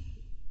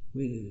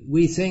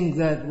 We think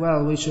that,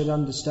 well, we should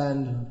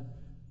understand,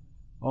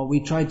 or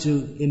we try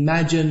to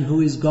imagine who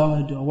is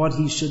God or what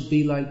he should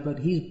be like, but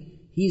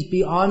he's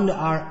beyond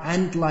our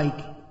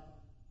ant-like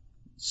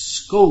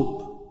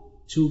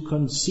scope to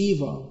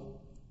conceive of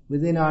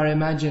within our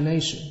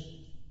imagination.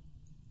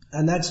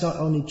 And that's not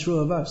only true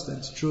of us,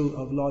 that's true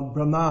of Lord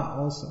Brahma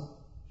also.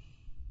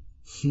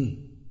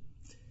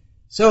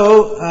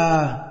 So,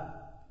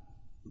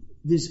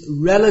 this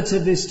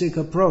relativistic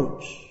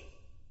approach,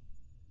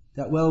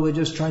 that, well, we're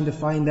just trying to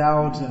find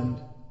out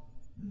and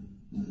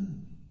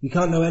we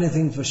can't know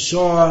anything for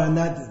sure, and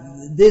that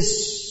this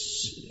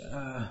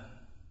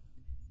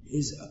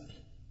is,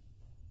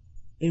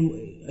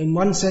 in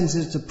one sense,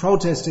 it's a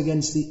protest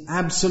against the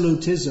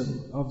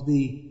absolutism of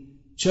the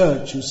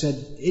church, who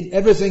said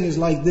everything is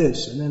like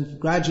this, and then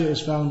gradually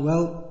it's found,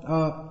 well,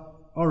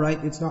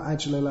 alright, it's not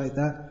actually like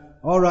that.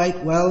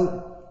 Alright,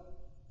 well,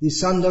 the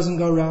sun doesn't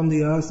go around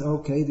the earth,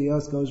 okay, the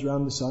earth goes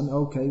around the sun,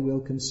 okay,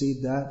 we'll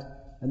concede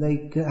that. And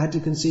they had to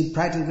concede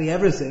practically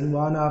everything,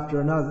 one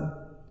after another.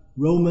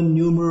 Roman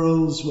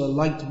numerals were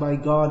liked by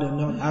God and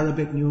not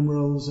Arabic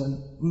numerals,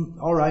 and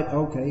alright,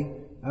 okay,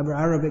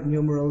 Arabic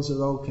numerals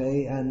are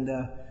okay, and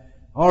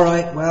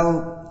alright,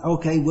 well,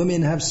 okay,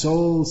 women have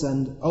souls,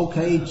 and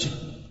okay,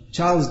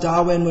 Charles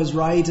Darwin was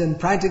right, and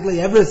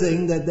practically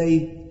everything that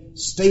they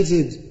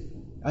stated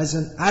as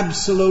an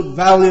absolute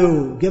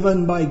value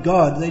given by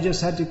God, they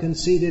just had to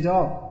concede it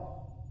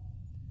all.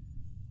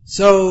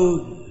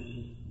 So,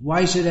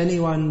 why should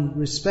anyone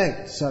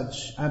respect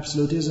such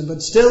absolutism?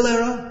 But still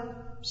there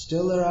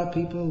are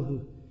people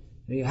who,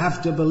 they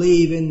have to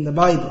believe in the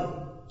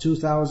Bible,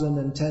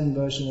 2010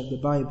 version of the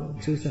Bible,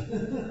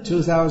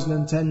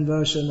 2010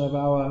 version of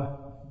our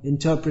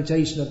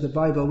interpretation of the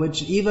Bible,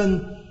 which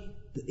even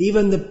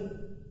the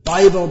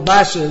Bible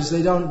bashers,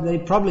 they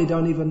probably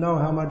don't even know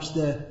how much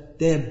their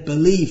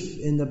belief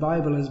in the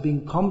Bible has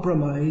been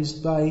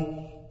compromised by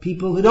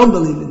people who don't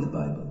believe in the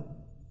Bible.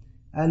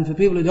 And for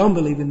people who don't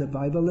believe in the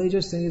Bible, they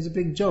just think it's a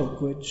big joke,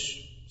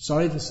 which,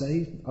 sorry to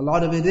say, a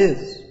lot of it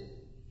is.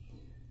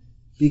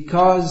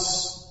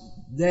 Because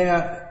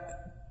they're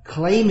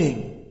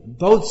claiming,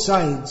 both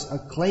sides are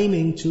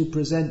claiming to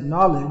present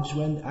knowledge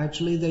when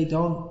actually they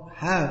don't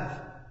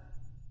have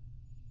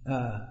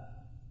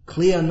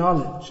clear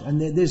knowledge.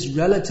 And this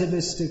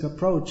relativistic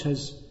approach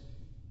has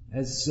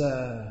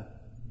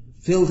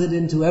filtered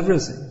into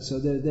everything. So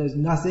there's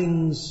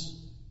nothing's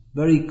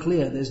very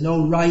clear. There's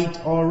no right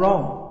or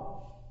wrong.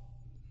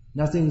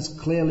 Nothing's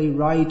clearly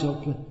right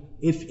or clear.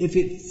 If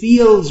it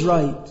feels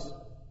right,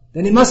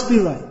 then it must be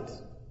right.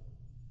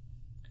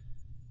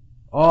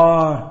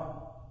 Or,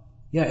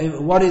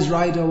 what is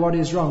right or what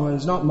is wrong? Well,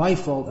 it's not my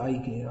fault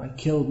I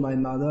killed my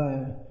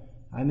mother.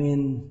 I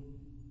mean,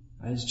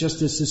 it's just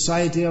the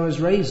society I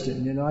was raised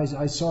in.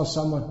 I saw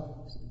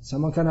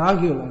someone can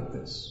argue like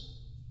this.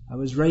 I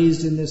was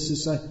raised in this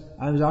society.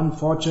 I was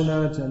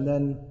unfortunate, and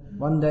then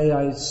one day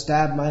I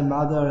stabbed my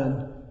mother,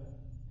 and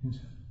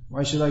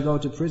why should I go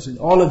to prison?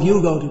 All of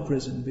you go to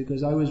prison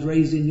because I was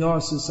raised in your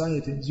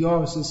society.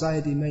 Your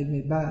society made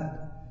me bad.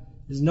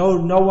 There's no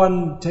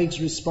one takes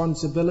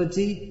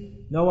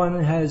responsibility. No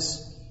one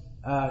has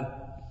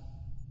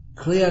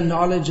clear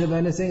knowledge of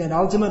anything, and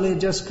ultimately it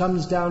just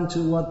comes down to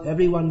what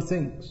everyone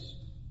thinks,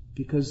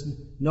 because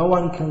no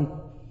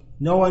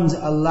one's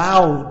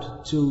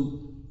allowed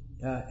to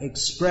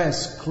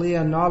express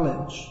clear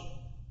knowledge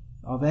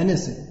of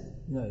anything.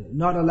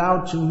 Not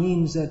allowed to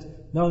means that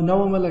no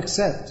one will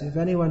accept. If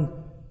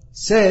anyone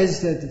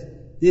says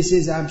that this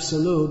is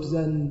absolute,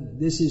 then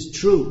this is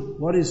true.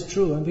 What is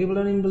true? And people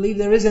don't even believe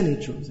there is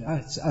any truth.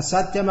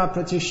 Asatyama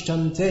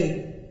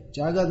pratishtante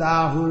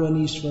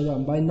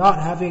jagadahuranishvaram. By not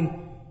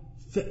having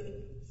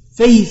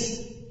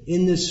faith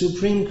in the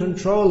Supreme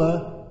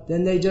Controller,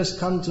 then they just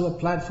come to a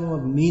platform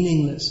of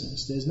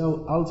meaninglessness. There's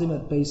no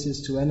ultimate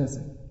basis to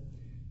anything.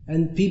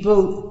 And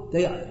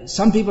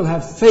some people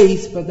have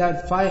faith, but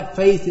that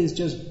faith is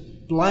just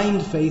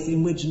blind faith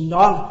in which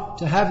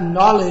to have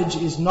knowledge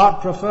is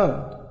not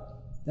preferred.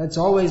 That's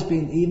always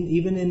been,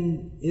 even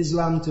in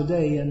Islam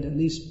today, and at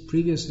least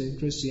previously in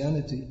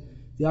Christianity,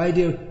 the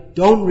idea,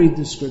 don't read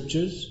the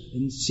scriptures.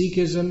 In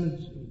Sikhism,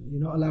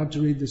 you're not allowed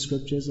to read the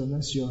scriptures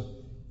unless you're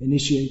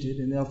initiated,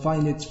 and they'll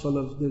find it's full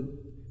of, the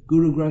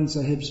Guru Granth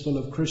Sahib's full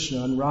of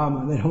Krishna and Rama,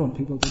 and they don't want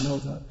people to know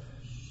that.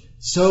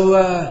 So,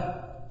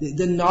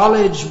 the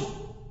knowledge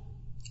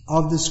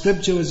of the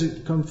scripture was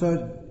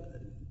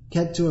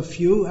kept to a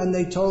few, and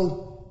they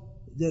told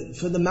that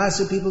for the mass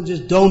of people,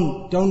 just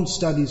don't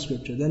study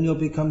scripture, then you'll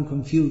become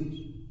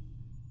confused.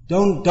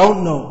 Don't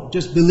know,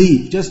 just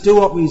believe, just do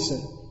what we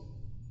say.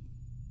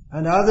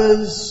 And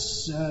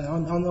others,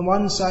 on the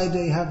one side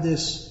they have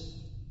this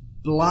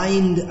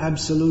blind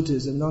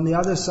absolutism, and on the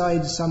other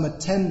side some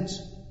attempt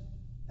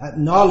at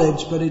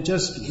knowledge, but it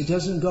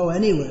doesn't go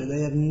anywhere.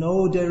 They have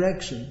no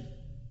direction.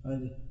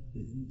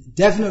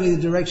 Definitely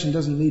the direction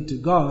doesn't lead to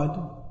God,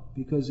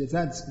 because if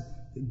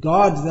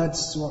God,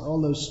 that's what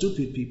all those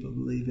stupid people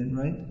believe in,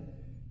 right?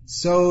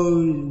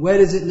 So where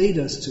does it lead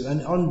us to?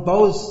 And on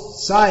both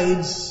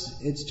sides,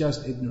 it's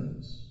just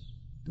ignorance.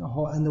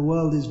 And the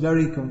world is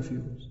very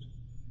confused,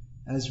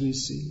 as we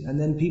see. And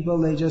then people,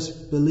 they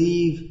just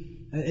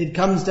believe, it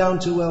comes down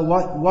to, well,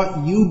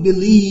 what you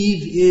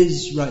believe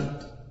is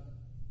right.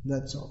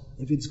 That's all.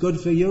 If it's good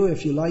for you,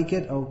 if you like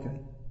it, okay.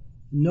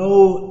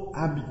 No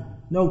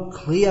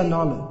clear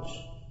knowledge.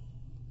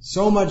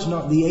 So much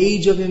not the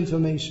age of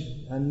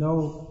information, and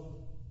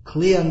no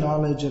clear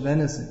knowledge of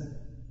anything.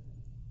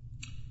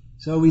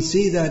 So we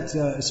see that,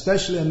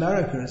 especially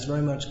America, is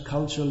very much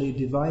culturally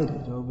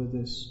divided over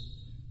this.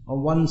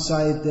 On one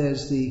side,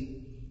 there's the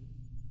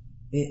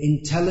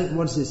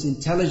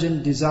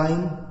intelligent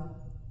design,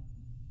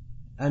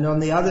 and on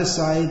the other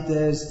side,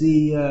 there's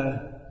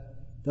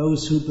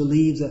those who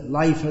believe that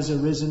life has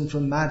arisen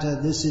from matter.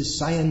 This is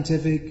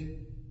scientific.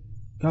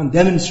 Can't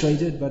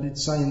demonstrate it, but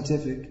it's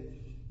scientific.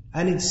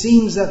 And it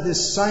seems that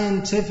this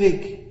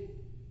scientific,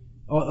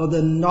 or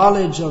the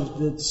knowledge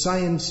that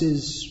science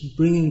is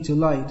bringing to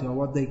light, or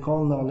what they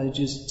call knowledge,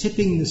 is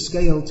tipping the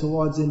scale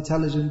towards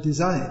intelligent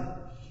design.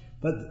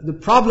 But the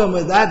problem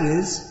with that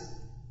is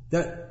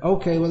that,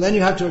 okay, well then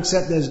you have to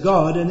accept there's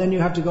God, and then you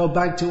have to go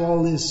back to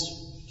all this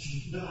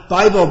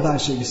Bible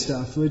bashing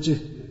stuff, which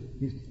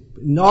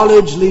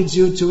knowledge leads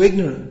you to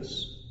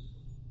ignorance.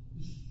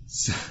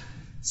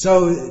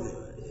 So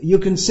you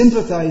can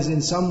sympathize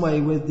in some way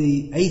with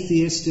the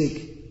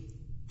atheistic,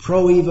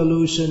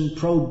 pro-evolution,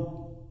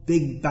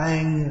 pro-Big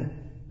Bang,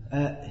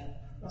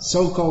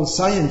 so-called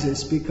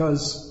scientists,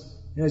 because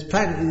it's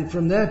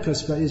from their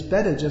perspective, it's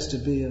better just to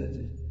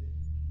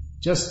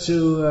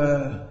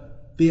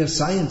be a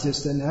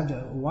scientist than have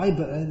to. Why?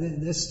 But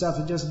this stuff,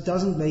 it just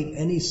doesn't make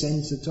any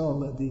sense at all.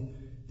 That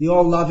the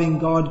all-loving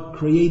God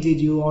created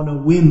you on a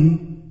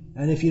whim,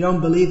 and if you don't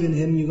believe in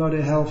Him, you go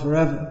to hell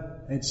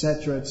forever,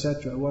 etc.,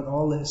 etc. What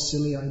all these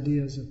silly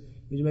ideas,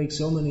 which make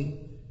so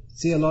many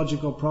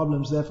theological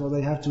problems. Therefore,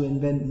 they have to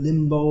invent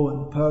limbo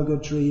and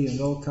purgatory and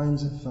all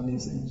kinds of funny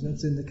things.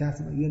 That's in the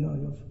Catholic,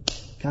 your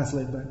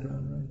Catholic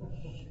background, right?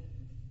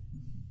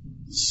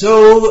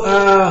 So,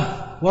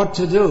 what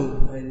to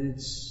do?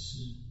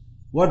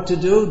 What to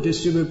do?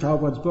 Distribute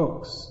Prabhupada's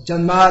books.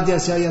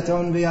 Janmadhyasya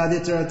yaton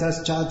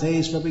vyaditaratas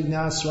chate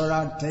svabhigna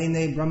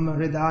swarartene brahma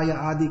hridaya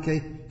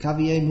adike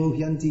kavye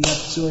muhyanti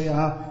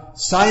yatsuyaha.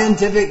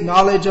 Scientific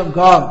knowledge of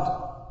God.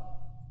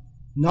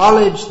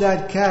 Knowledge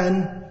that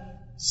can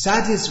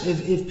satisfy,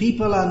 if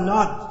people are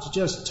not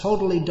just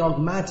totally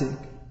dogmatic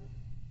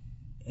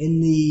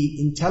in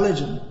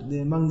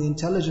among the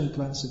intelligent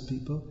class of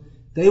people,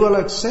 they will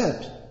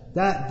accept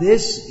that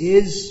this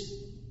is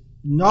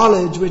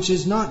knowledge which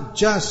is not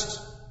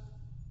just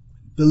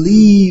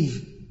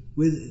believe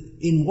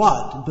in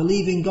what?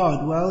 Believe in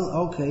God.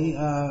 Well, okay,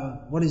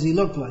 what does He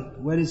look like?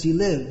 Where does He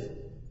live?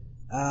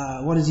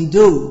 What does He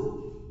do?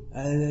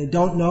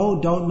 Don't know.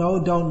 You don't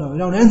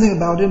know anything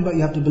about Him, but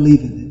you have to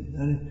believe in Him.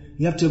 And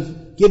you have to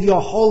give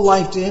your whole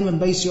life to Him and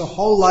base your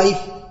whole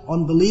life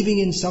on believing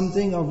in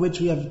something of which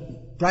we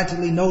have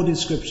practically no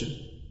description.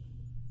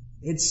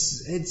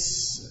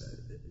 It's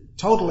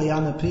totally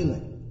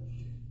unappealing.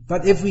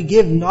 But if we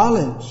give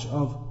knowledge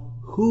of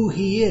who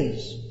He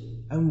is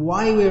and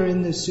why we're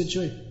in this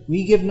situation,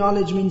 we give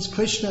knowledge means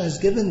Krishna has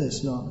given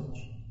this knowledge.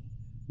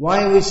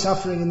 Why are we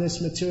suffering in this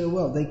material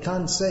world? They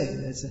can't say.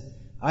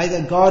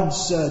 Either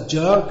God's a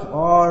jerk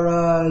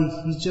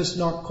or He's just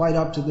not quite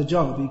up to the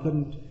job.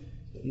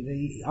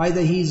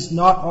 Either He's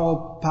not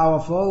all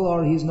powerful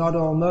or He's not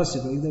all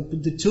merciful.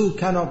 The two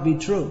cannot be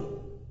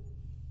true.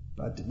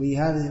 But we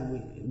have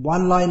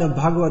one line of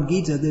Bhagavad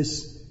Gita,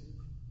 this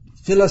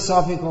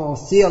philosophical,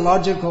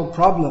 theological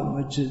problem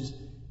which has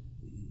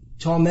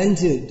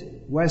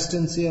tormented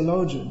Western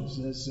theologians.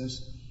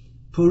 There's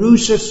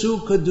Purusha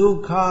Sukha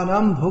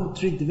Dukhanam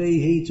Bhuktridve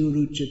Hetu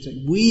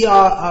Ruchite. We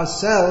are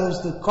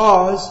ourselves the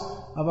cause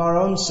of our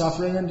own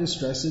suffering and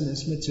distress in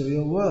this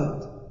material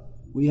world.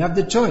 We have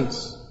the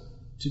choice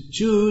to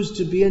choose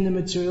to be in the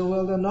material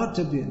world or not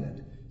to be in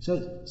it.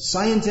 So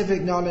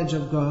scientific knowledge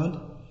of God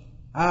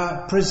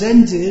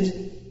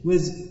presented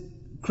with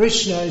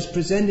Krishna is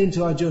presenting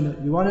to Arjuna.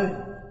 You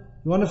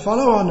want to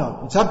follow or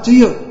not? It's up to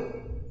you.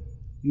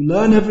 You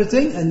learn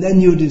everything and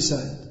then you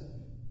decide.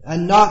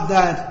 And not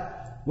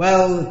that,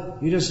 well,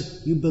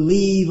 you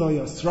believe or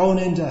you're thrown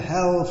into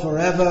hell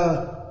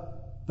forever.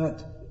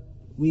 But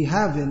we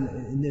have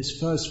in this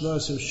first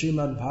verse of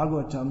Srimad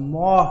Bhagavatam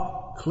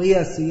more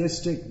clear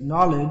theistic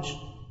knowledge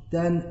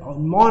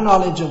more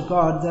knowledge of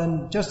God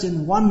than just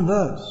in one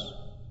verse,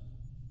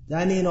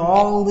 than in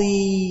all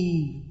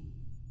the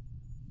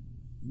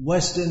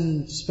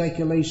Western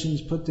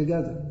speculations put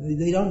together.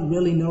 They don't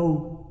really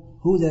know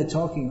who they're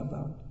talking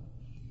about.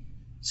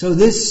 So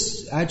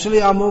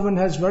actually our movement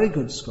has very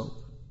good scope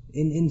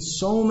in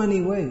so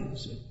many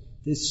ways.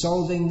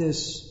 Solving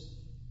this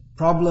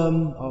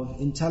problem of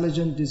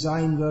intelligent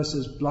design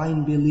versus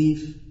blind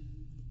belief,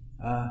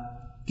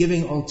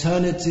 giving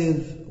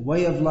alternative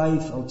way of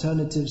life,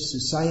 alternative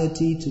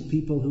society to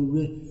people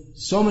who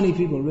so many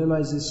people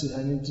realize this,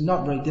 and it's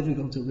not very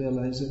difficult to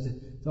realize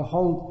it. The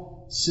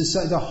whole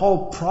society, the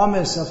whole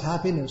promise of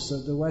happiness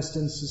of the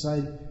Western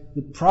society,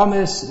 the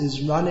promise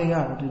is running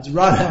out. It's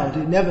run out.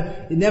 It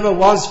never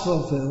was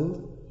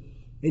fulfilled.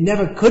 It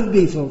never could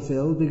be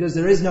fulfilled because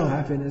there is no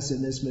happiness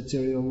in this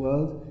material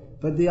world.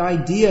 But the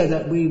idea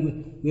that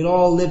we'll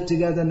all live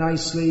together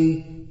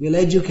nicely, we'll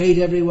educate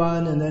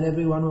everyone, and then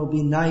everyone will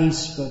be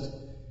nice. But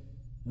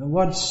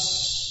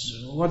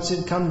what's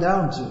it come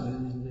down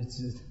to?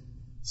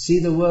 See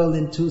the world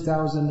in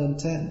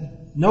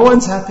 2010. No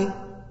one's happy.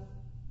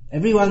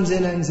 Everyone's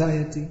in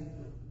anxiety.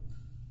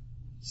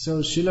 So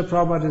Srila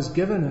Prabhupada has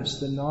given us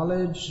the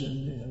knowledge,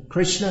 and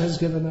Krishna has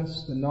given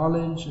us the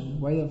knowledge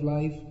and way of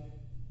life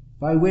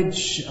by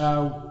which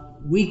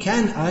we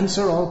can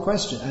answer all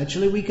questions.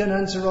 Actually, we can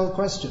answer all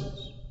questions.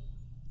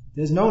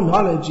 There's no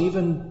knowledge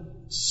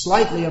even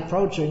slightly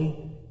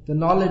approaching the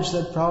knowledge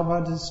that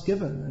Prabhupada has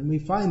given. And we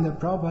find that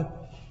Prabhupada,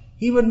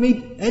 he would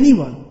meet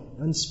anyone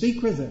and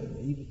speak with them.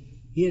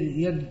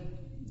 He had,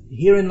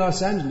 here in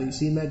Los Angeles,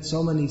 he met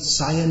so many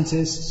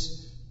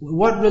scientists.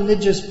 What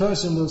religious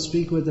person will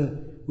speak with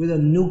a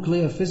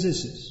nuclear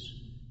physicist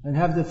and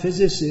have the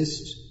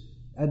physicist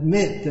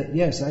admit that,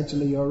 yes,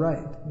 actually you're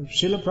right?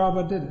 Srila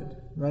Prabhupada did it,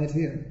 right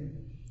here.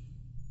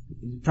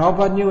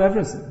 Prabhupada knew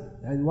everything.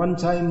 At one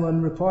time,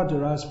 one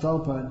reporter asked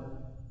Prabhupada,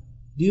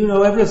 do you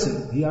know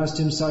everything? He asked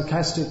him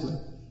sarcastically.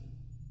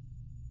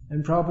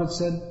 And Prabhupada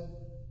said,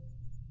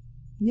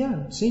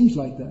 yeah, it seems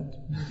like that.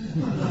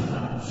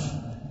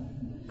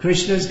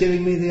 Krishna's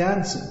giving me the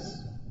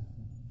answers.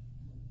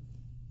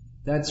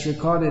 That's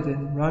recorded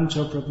in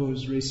Rancho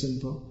Prabhu's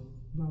recent book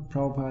about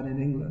Prabhupada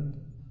in England.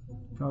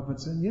 Prabhupada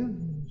said, yeah,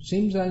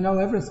 seems I know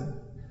everything.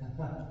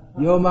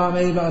 Yo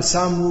mameva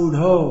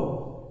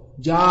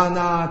samrudho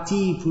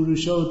janati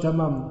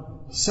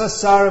purushottamam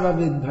sasarva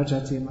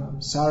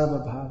vidbhajatimam sarva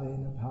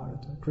bhavena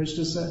bharata.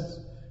 Krishna says,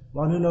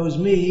 one who knows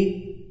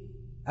me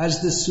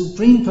as the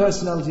Supreme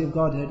Personality of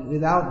Godhead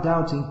without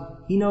doubting,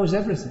 he knows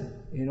everything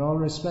in all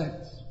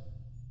respects.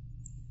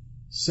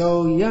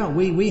 So yeah,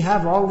 we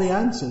have all the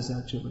answers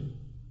actually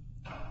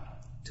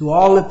to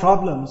all the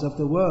problems of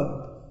the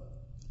world.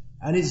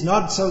 And it's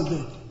not so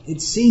that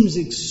it seems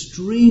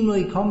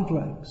extremely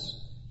complex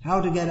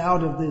how to get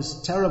out of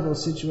this terrible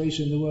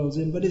situation the world's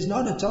in, but it's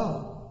not at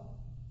all.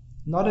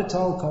 Not at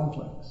all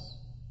complex.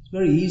 It's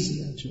very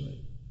easy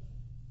actually.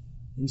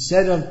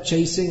 Instead of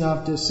chasing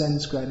after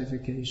sense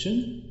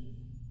gratification,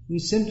 we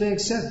simply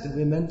accept that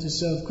we're meant to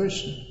serve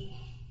Krishna.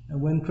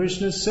 And when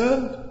Krishna is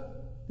served,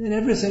 then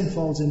everything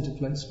falls into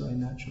place very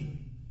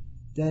naturally.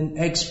 Then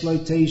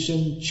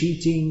exploitation,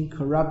 cheating,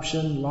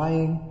 corruption,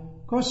 lying.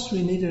 Of course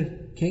we need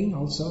a king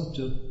also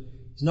too.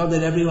 It's not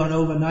that everyone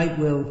overnight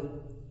will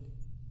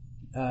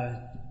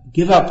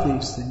give up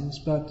these things,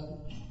 but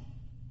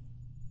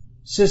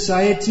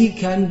society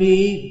can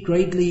be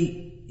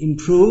greatly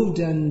improved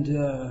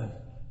and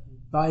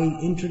by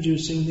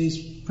introducing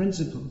these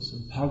principles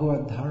of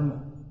Bhagavad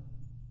Dharma.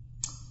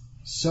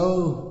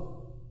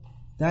 So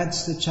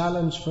that's the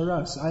challenge for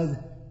us.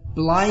 Either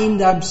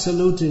blind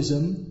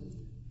absolutism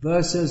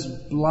versus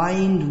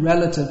blind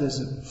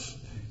relativism.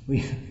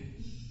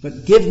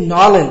 But give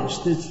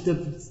knowledge.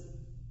 The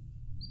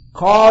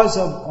cause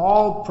of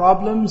all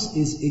problems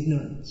is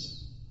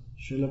ignorance.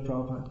 Srila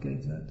Prabhupada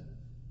gave that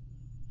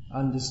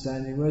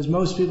understanding. Whereas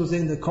most people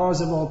think the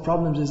cause of all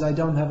problems is I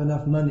don't have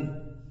enough money.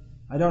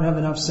 I don't have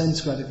enough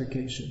sense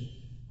gratification.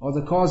 Or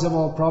the cause of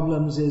all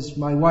problems is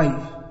my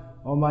wife,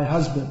 or my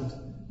husband,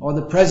 or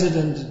the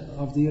President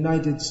of the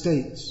United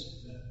States,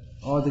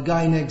 or the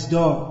guy next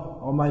door,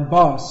 or my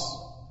boss.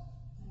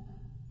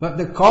 But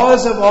the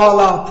cause of all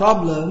our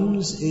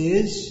problems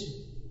is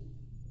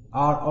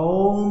our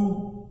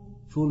own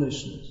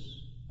foolishness,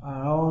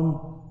 our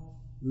own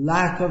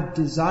lack of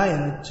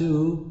desire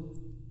to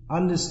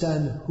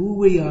understand who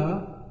we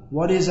are,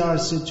 what is our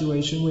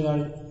situation.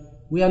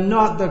 We are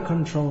not the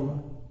controller.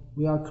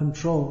 We are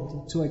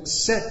controlled. To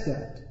accept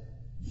that.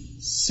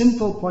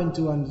 Simple point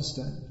to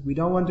understand. We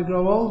don't want to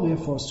grow old, we are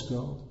forced to grow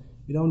old.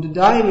 We don't want to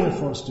die, we are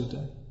forced to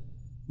die.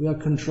 We are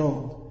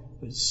controlled.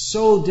 But it's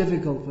so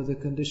difficult for the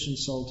conditioned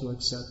soul to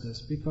accept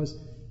this because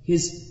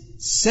his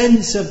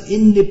sense of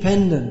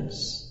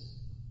independence,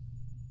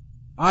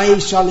 I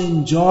shall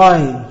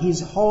enjoy,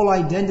 his whole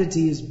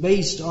identity is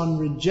based on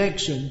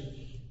rejection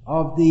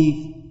of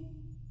the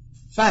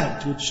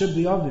fact, which should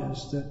be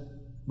obvious, that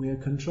we are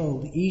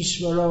controlled.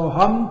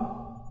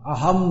 Ishvaroham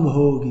aham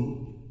bhogi.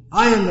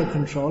 I am the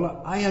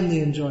controller, I am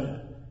the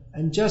enjoyer.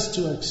 And just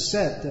to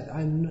accept that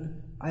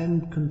I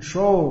am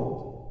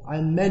controlled,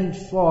 I'm meant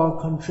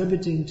for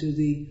contributing to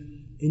the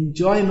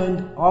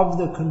enjoyment of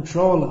the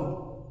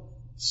controller.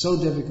 It's so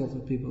difficult for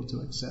people to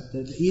accept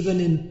that. Even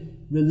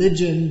in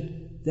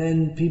religion,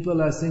 then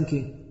people are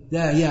thinking,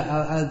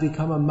 I'll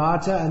become a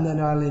martyr and then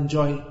I'll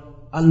enjoy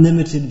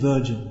unlimited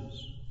virgins.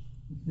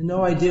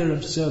 No idea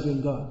of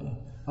serving God.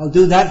 I'll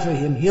do that for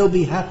him. He'll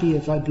be happy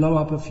if I blow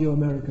up a few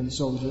American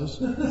soldiers.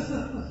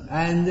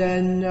 And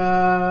then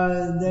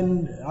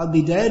I'll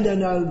be dead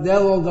and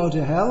they'll all go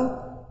to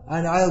hell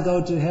and I'll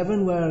go to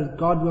heaven where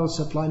God will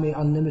supply me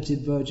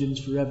unlimited virgins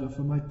forever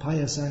for my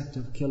pious act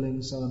of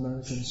killing some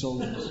American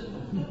soldiers.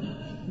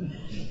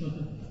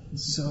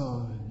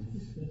 So,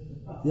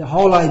 the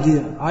whole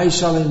idea, I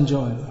shall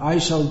enjoy, I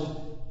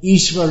shall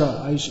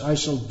Ishvara, I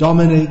shall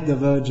dominate the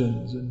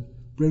virgins and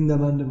bring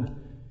them under me.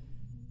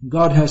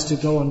 God has to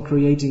go on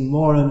creating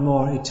more and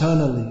more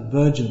eternally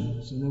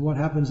virgins. And then what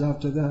happens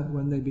after that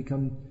when they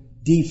become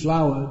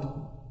deflowered?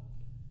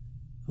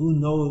 Who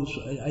knows?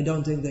 I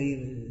don't think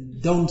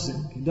It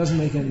doesn't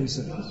make any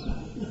sense.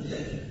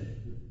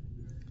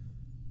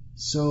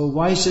 So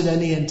why should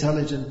any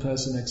intelligent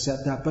person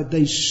accept that? But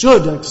they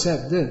should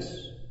accept this.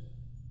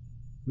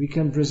 We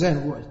can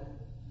present what?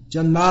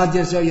 An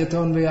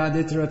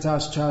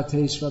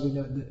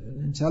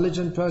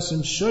intelligent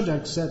person should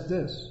accept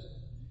this.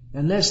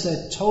 Unless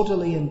they're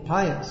totally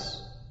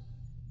impious,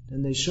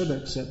 then they should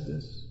accept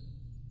this.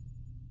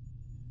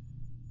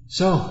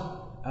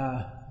 So,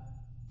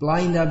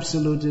 blind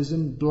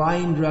absolutism,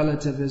 blind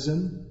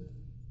relativism,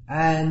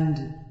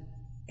 and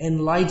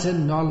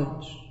enlightened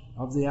knowledge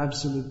of the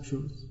absolute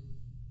truth,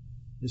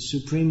 the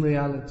supreme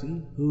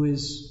reality, who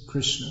is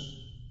Krishna.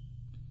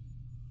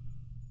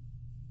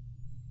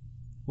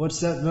 What's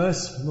that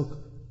verse?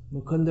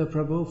 Mukunda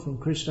Prabhu from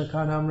Krishna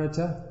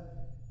Karnamrita.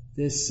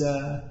 This,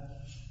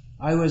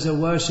 I was a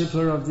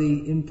worshipper of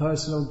the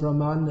impersonal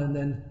Brahman, and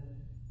then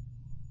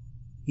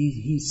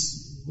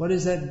he's, what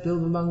is that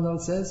Bilva Mangal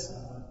says?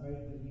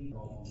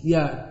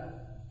 Yeah.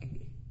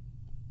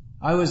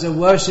 I was a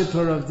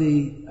worshipper of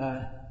the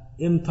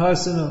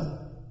impersonal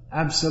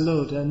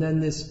absolute, and then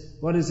this,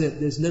 what is it,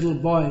 this little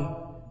boy,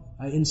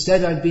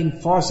 instead I've been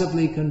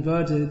forcibly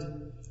converted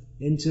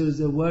into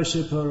the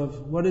worshipper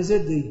of, what is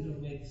it,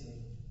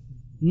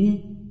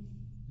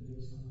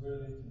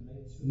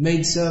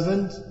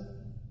 maidservant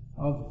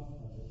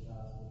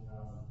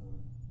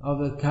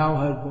of a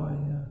cowherd boy,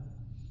 yeah.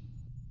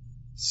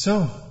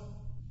 So,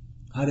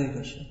 Hare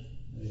Krishna.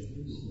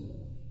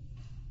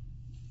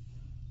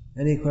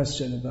 Any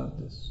question about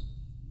this?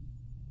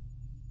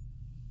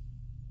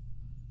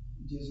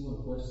 Just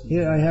one question.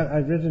 Here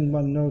I've written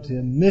one note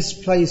here.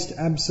 Misplaced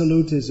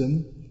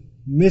absolutism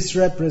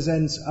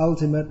misrepresents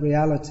ultimate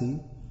reality,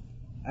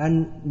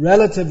 and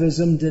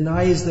relativism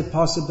denies the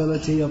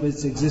possibility of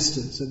its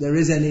existence, that there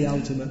is any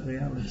ultimate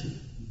reality.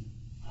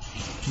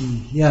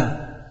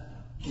 Yeah.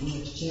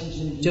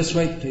 Just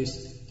wait,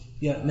 please.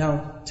 Yeah,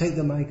 now take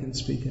the mic and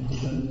speak into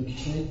that.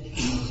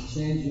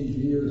 Exchanging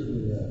views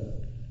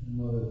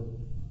with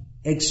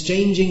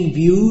exchanging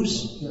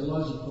views?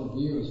 Theological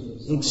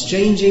views.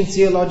 Exchanging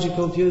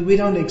theological views? We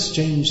don't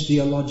exchange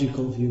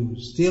theological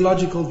views.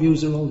 Theological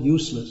views are all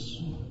useless.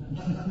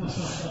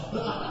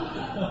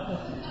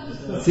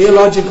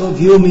 Theological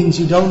view means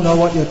you don't know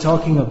what you're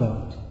talking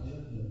about.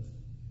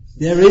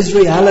 There is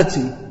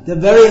reality. The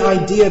very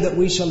idea that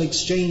we shall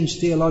exchange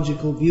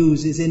theological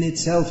views is in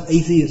itself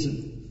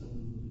atheism.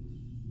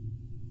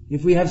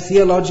 If we have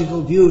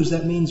theological views,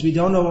 that means we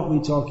don't know what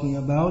we're talking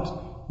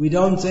about. We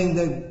don't think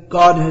that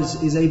God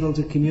is able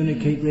to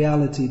communicate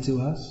reality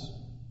to us.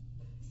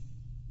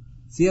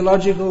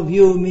 Theological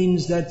view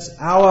means that's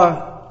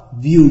our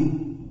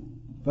view.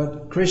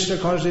 But Krishna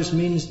consciousness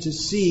means to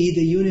see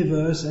the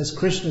universe as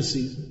Krishna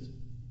sees it.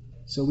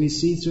 So we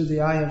see through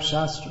the eye of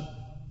Shastra.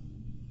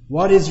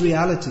 What is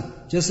reality?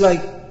 Just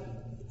like,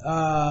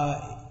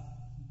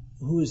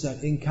 who is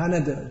that? In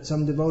Canada,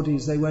 some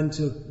devotees, they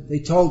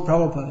told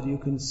Prabhupada, you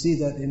can see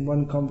that in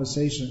one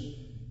conversation,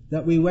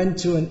 that we went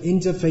to an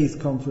interfaith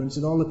conference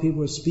and all the people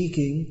were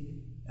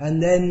speaking,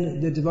 and then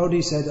the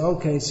devotee said,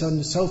 okay,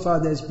 so far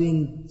there's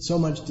been so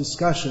much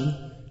discussion,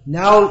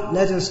 now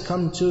let us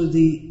come to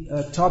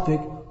the topic,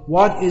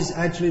 what is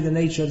actually the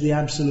nature of the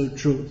absolute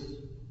truth?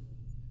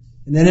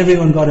 And then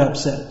everyone got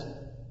upset.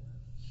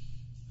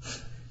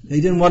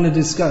 They didn't want to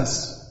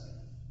discuss.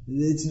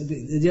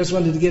 They just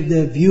wanted to give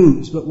their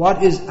views. But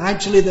what is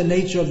actually the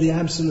nature of the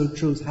absolute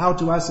truth? How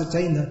to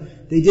ascertain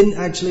that? They didn't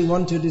actually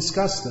want to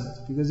discuss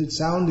that, because it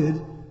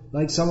sounded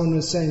like someone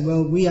was saying,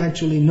 well, we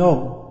actually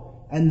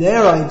know. And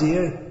their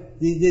idea,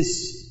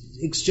 this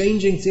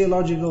exchanging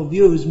theological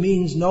views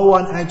means no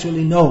one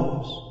actually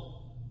knows.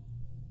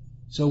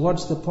 So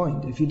what's the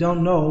point? If you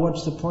don't know,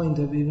 what's the point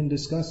of even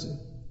discussing?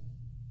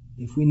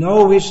 If we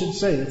know, we should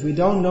say. If we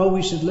don't know,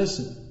 we should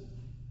listen.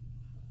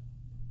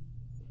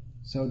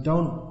 So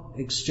don't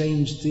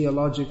exchange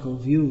theological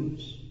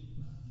views.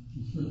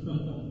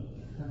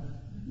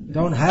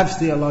 Don't have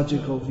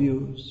theological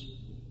views.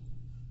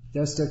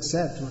 Just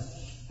accept.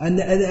 And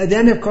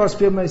then of course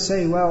people may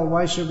say, well,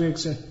 why should we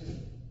accept?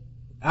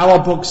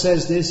 Our book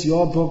says this,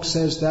 your book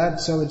says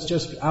that, so it's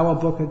just our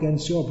book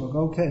against your book.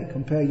 Okay,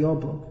 compare your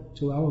book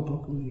to our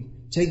book. We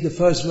take the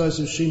first verse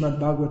of Srimad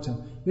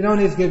Bhagavatam. We don't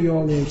need to give you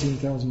all the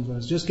 18,000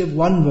 verses. Just give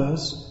one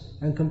verse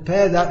and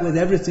compare that with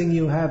everything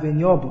you have in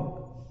your book.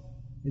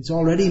 It's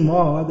already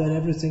more than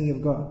everything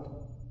you've got.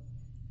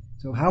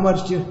 So how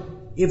much do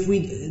you...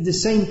 the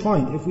same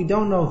point, if we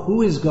don't know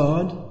who is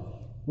God,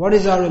 what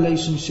is our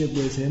relationship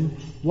with Him,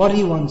 what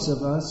He wants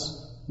of us,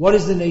 what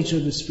is the nature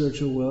of the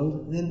spiritual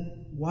world,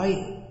 then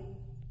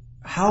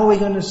how are we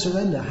going to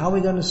surrender? How are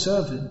we going to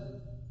serve Him?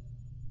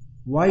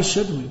 Why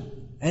should we?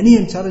 Any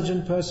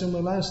intelligent person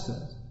will ask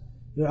that.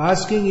 They're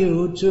asking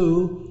you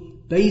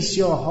to base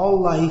your whole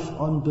life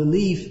on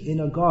belief in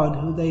a God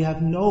who they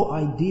have no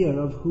idea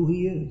of who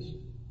He is.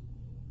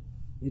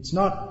 It's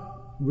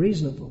not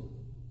reasonable.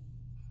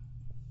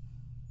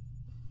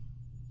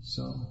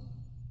 So,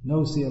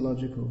 no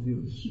theological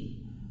views.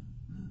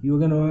 You were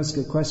going to ask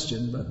a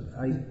question, but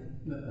I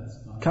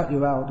cut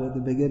you out at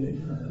the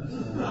beginning.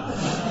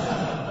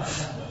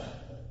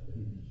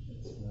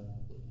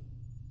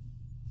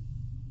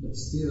 But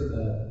still,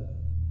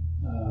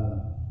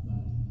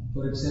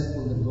 for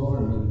example, the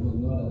government will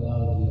not allow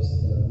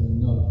will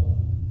not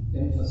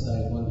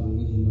emphasize one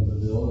religion over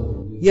the other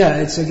religion. Yeah,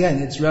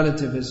 it's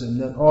relativism,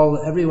 that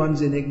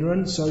everyone's in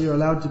ignorance, so you're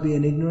allowed to be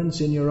in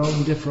ignorance in your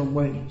own different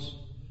ways.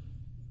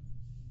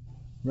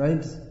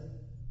 Right?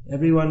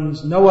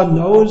 No one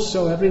knows,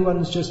 so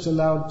everyone's just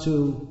allowed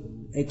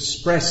to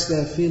express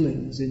their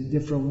feelings in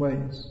different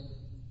ways.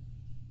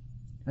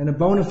 And a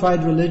bona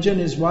fide religion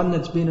is one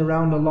that's been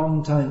around a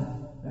long time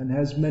and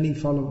has many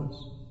followers.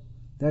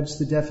 That's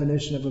the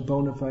definition of a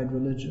bona fide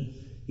religion.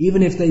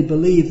 Even if they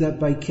believe that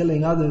by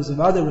killing others of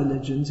other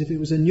religions, if it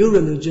was a new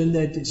religion,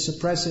 they'd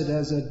suppress it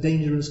as a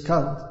dangerous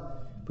cult.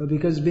 But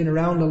because it's been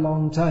around a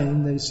long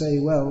time, they say,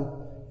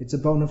 well, it's a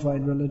bona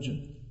fide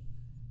religion.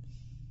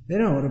 They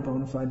don't know what a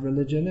bona fide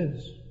religion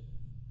is.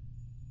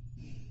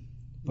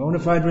 Bona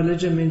fide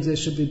religion means there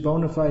should be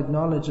bona fide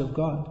knowledge of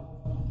God.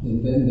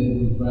 And then they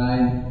will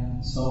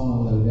find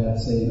someone like that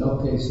saying,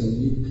 okay, so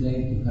you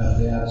claim to have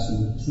the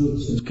absolute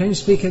truth. So can you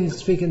speak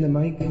in the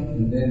mic?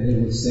 And then they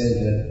will say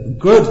that...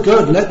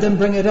 Good, let them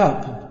bring it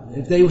up.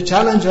 If they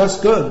challenge us,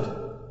 good.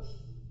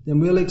 Then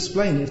we'll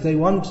explain. If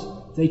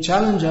they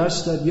challenge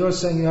us that you're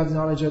saying you have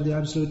knowledge of the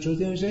absolute truth,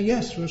 then we say,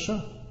 yes, for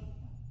sure.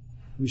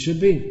 We should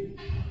be.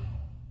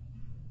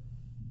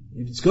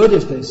 It's good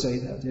if they say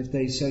that, if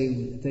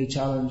they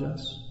challenge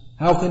us.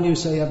 How can you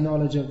say you have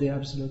knowledge of the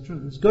absolute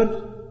truth? It's good,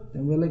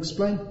 then we'll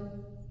explain.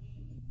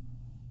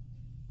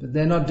 But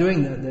they're not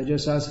doing that, they're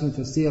just asking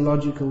for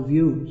theological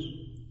views.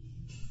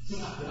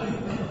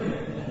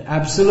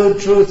 Absolute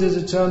truth is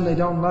a term they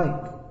don't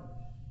like.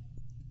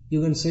 You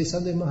going to say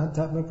something,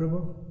 Mahatma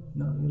Prabhu?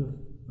 No, you don't.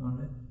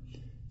 Alright.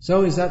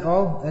 So is that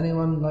all?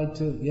 Anyone like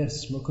to?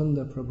 Yes,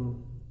 Mukunda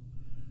Prabhu.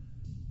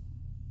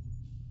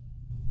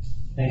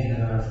 Thank you,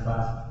 Nara's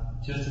class.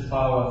 Just to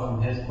follow up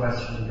from his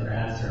question and your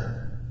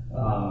answer,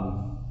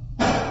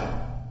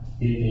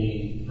 in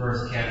the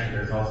first canto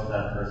there's also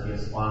that verse,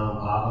 Yaswanam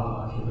Bhavam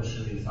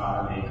Akilashati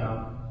Saramekam,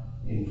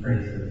 in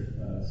praise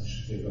of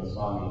Sri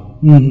Goswami.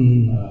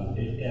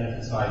 It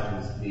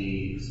emphasizes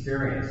the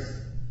experience,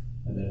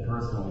 and the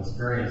personal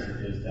experience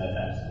is that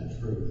absolute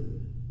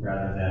truth,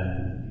 rather than,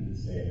 you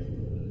could say, a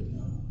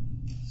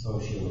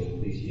socially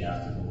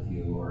ecclesiastical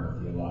view or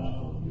a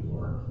theological view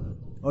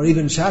or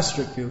even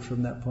Shastric view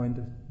from that point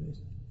of view.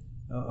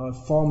 A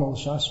formal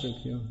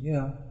Shastric view.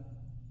 Yeah.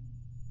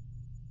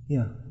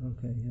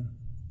 Okay.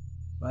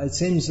 Well, it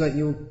seems like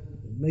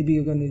maybe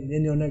you're going to,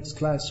 in your next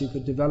class, you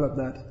could develop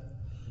that.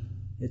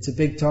 It's a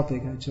big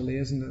topic, actually,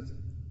 isn't it?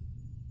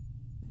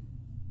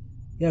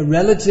 Yeah,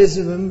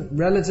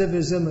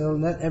 relativism will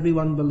let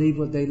everyone believe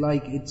what they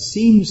like. It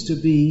seems to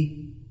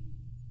be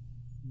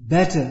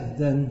better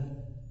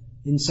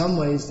in some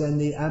ways, than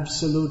the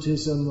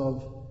absolutism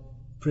of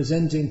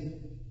presenting,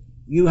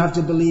 you have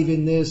to believe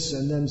in this,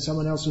 and then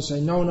someone else will say,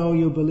 no,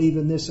 you believe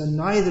in this, and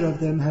neither of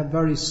them have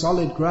very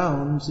solid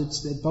grounds.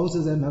 It's that both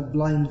of them have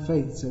blind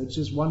faith, so it's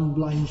just one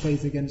blind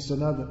faith against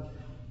another.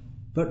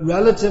 But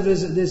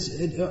relativism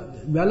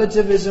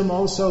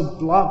also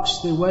blocks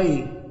the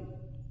way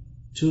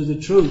to the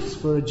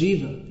truth for a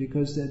jiva,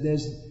 because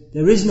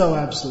there is no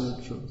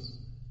absolute truth.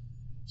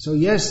 So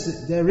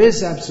yes, there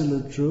is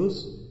absolute truth,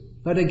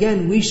 but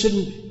again, we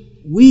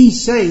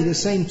say the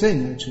same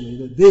thing actually,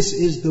 that this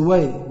is the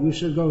way, you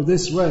should go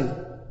this way.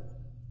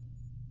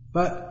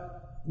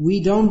 But we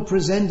don't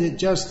present it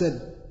just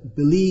that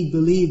believe.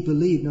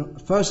 No,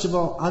 first of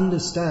all,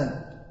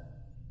 understand.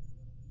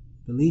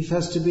 Belief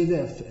has to be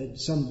there.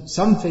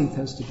 Some faith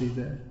has to be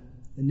there.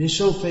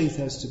 Initial faith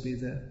has to be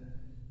there.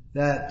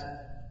 That,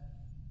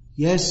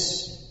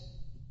 yes,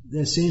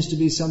 there seems to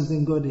be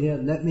something good here,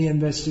 let me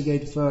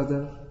investigate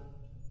further.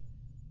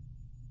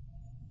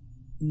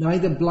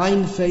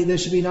 There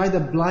should be neither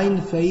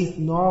blind faith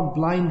nor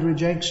blind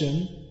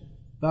rejection,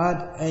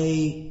 but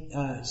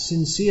a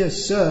sincere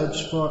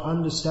search for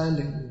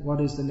understanding what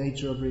is the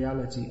nature of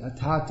reality.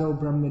 Atato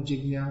Brahma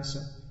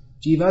Jignasa.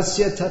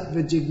 Jivasya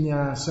Tattva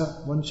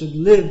Jignasa. One should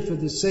live for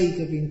the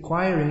sake of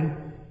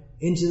inquiring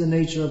into the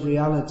nature of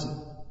reality.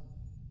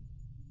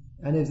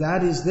 And if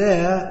that is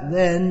there,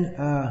 then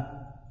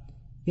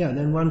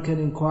one can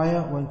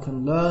inquire, one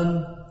can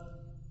learn,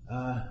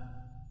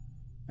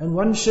 and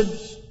one should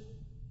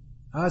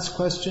ask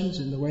questions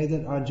in the way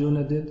that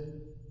Arjuna did.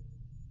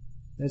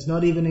 That's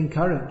not even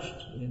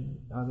encouraged in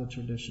other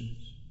traditions.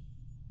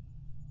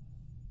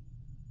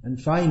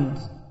 And find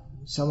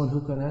someone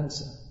who can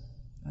answer,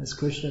 as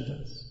Krishna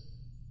does.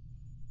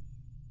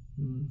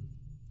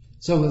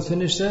 So we'll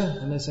finish there,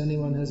 unless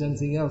anyone has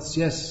anything else.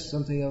 Yes,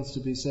 something else to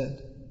be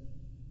said.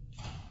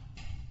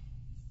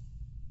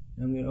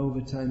 And we're over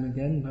time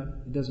again, but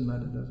it doesn't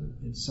matter, does it?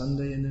 It's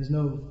Sunday and there's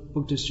no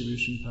book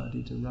distribution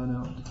party to run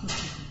out.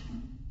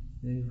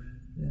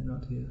 They're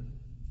not here.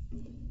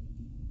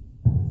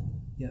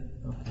 Yeah,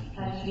 okay.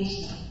 Hare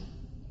Krishna.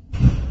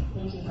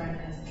 Thank you for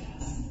attending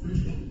us.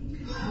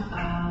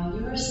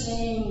 You were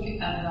saying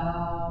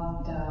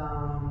about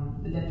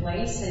the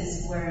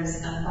places where it's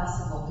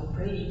impossible to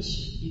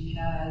preach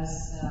because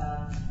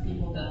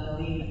people don't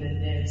believe that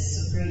they're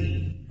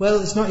supreme.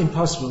 Well, it's not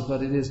impossible,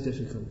 but it is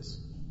difficult.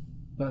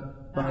 But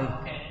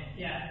okay.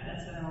 Yeah,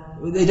 that's what I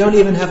want. They don't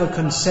even have a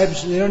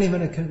conception.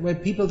 Where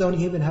people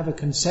don't even have a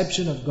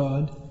conception of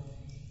God.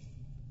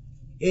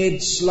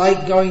 It's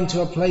like going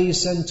to a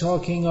place and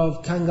talking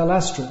of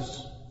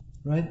Kangalastras,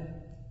 right?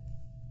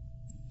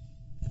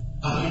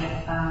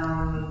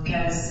 Yeah,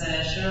 because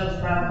Srila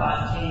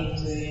Prabhupada came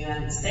to the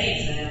United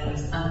States and it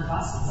was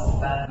impossible,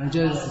 but he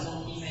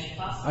made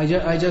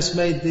possible. I just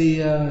made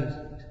the.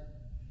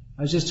 I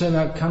was just talking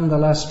about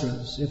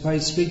Kangalastras. If I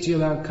speak to you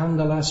about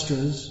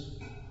Kangalastras.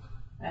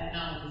 I don't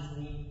know what this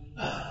means.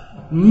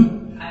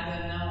 I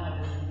don't know what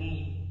this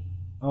means.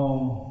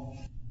 Oh.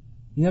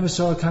 You never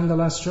saw a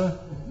Kangalastra?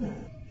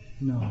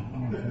 No.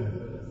 Okay.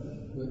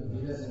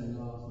 He doesn't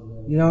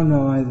know. You don't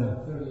know either.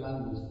 Third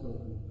language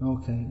spoken.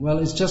 Okay. Well,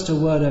 it's just a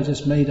word I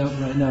just made up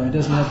right now. It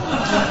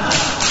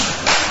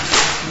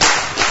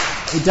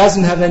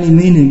doesn't have any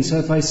meaning. So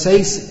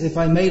if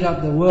I made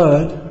up the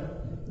word,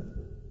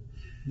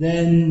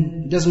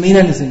 then it doesn't mean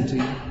anything to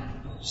you.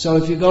 So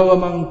if you go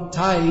among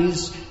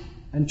Thais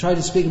and try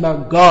to speak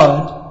about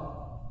God,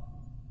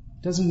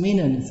 it doesn't mean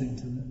anything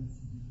to them.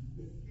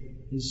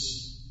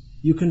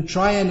 You can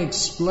try and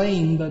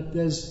explain, but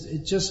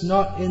it's just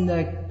not in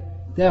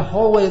their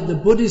whole way. The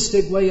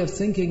Buddhistic way of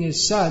thinking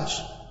is such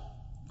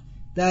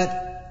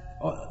that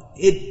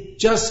it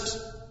just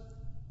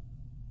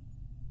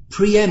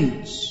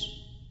preempts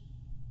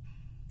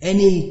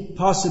any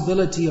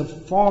possibility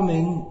of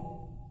forming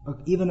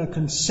even a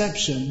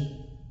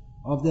conception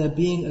of there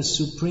being a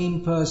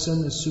supreme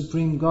person, a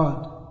supreme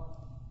God.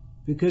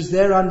 Because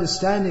their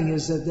understanding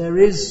is that there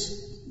is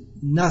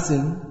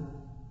nothing.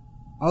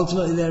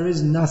 Ultimately there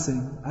is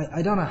nothing.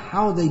 I don't know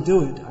how they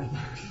do it.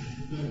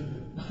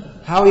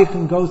 How you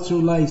can go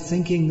through life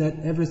thinking that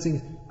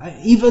everything...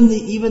 Even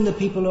the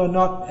people who are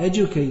not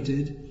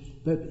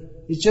educated, but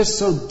it's just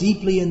so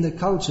deeply in the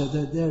culture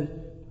that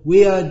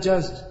we are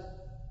just...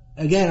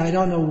 Again, I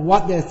don't know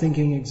what they're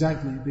thinking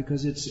exactly,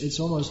 because it's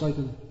almost like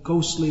a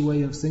ghostly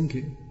way of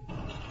thinking.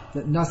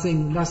 That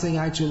nothing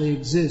actually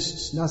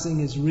exists,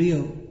 nothing is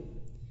real.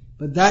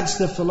 But that's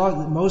the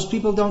philosophy. Most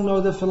people don't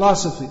know the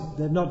philosophy.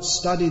 They've not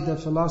studied the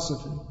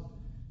philosophy.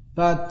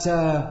 But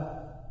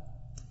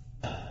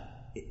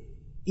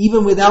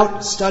even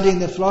without studying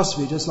the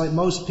philosophy, just like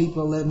most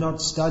people, they've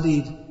not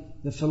studied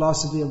the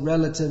philosophy of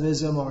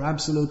relativism or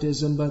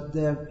absolutism, but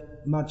they're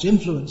much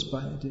influenced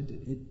by it.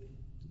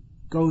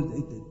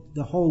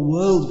 The whole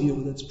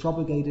worldview that's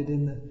propagated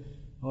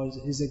or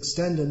is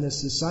extended in the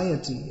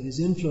society is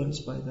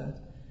influenced by that.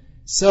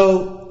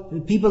 So the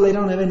people, they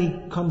don't have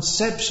any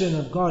conception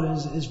of God.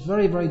 It's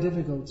very, very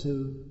difficult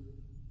to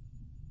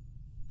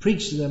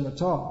preach to them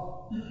at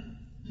all.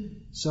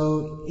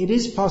 So it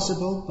is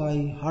possible by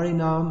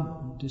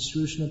Harinam,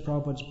 distribution of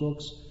Prabhupada's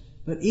books,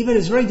 but even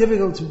it's very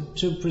difficult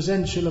to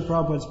present Srila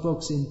Prabhupada's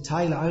books in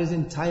Thailand. I was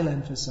in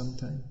Thailand for some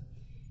time.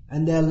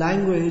 And their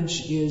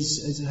language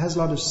it has a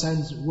lot of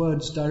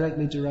words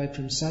directly derived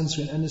from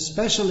Sanskrit, and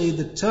especially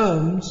the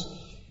terms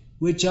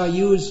which are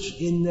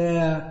used in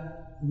their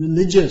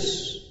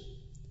religious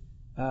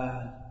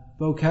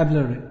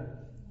vocabulary.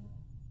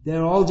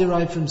 They're all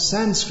derived from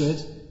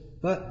Sanskrit,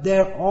 but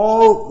they're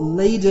all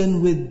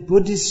laden with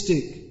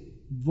Buddhistic,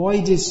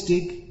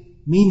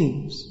 Voidistic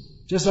meanings.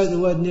 Just like the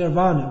word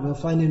nirvana we'll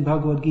find in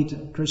Bhagavad Gita.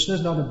 Krishna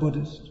is not a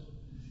Buddhist.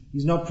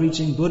 He's not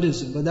preaching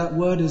Buddhism, but that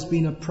word has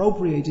been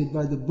appropriated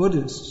by the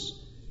Buddhists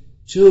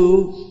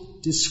to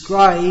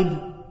describe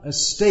a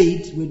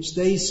state which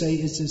they say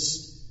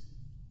is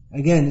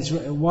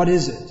what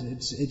is it?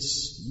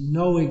 It's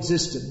no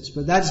existence.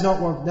 But that's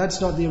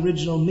not the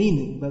original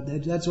meaning, but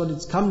that's what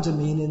it's come to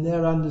mean in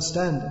their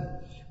understanding.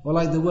 Or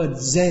like the word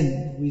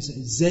Zen, we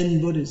say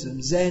Zen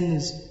Buddhism. Zen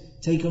is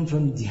taken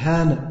from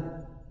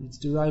dhyana. It's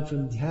derived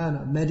from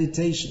dhyana,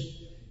 meditation.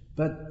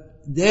 But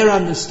their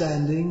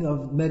understanding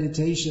of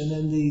meditation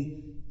and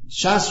the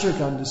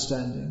Shastric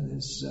understanding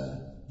is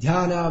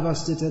dhyana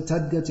avastita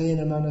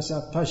tadgatena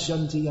manasa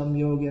pashyanti yam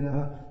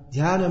yoginaha.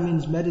 Dhyana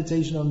means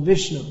meditation on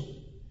Vishnu.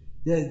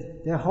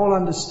 Their whole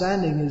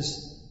understanding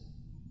is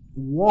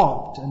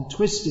warped and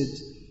twisted.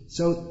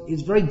 So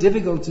it's very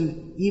difficult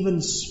to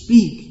even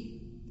speak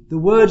the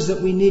words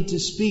that we need to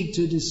speak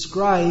to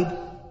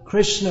describe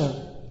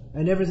Krishna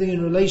and everything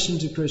in relation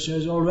to Krishna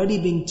has already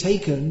been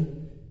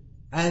taken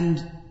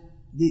and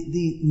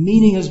the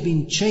meaning has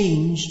been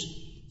changed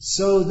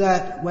so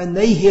that when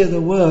they hear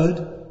the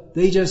word,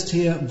 they just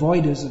hear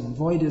voidism.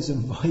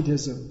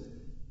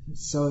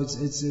 So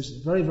it's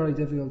very, very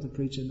difficult to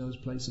preach in those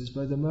places.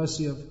 By the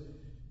mercy of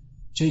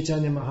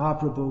Chaitanya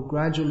Mahaprabhu,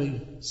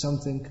 gradually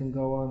something can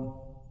go on.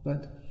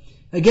 But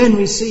again,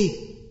 we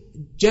see,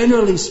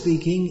 generally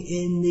speaking,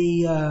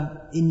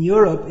 in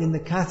Europe, in the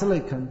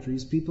Catholic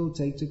countries, people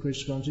take to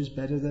Krishna consciousness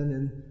better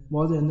than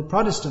in the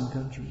Protestant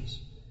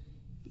countries.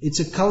 It's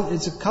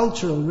a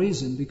cultural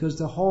reason, because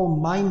the whole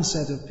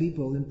mindset of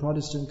people in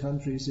Protestant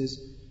countries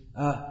is,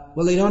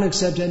 they don't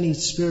accept any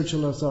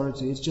spiritual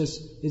authority.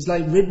 It's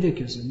like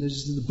Riddickism.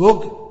 There's the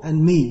book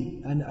and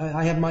me, and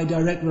I have my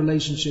direct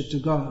relationship to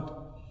God.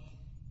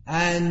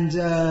 And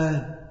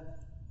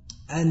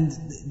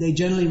they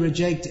generally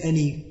reject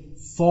any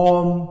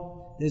form.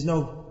 There's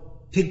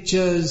no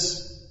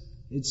pictures.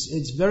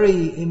 It's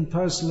very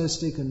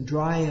impersonalistic and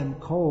dry and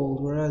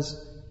cold,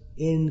 whereas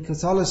in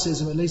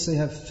Catholicism, at least they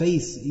have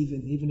faith,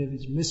 even if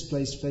it's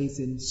misplaced faith,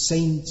 in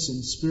saints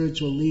and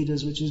spiritual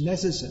leaders, which is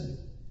necessary.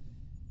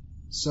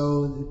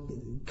 So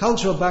the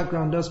cultural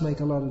background does make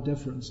a lot of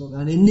difference.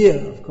 And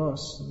India, of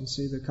course, we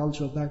see the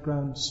cultural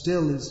background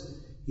still is,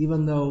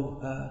 even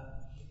though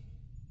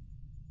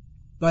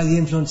by the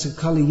influence of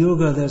Kali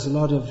Yuga there's a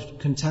lot of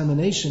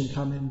contamination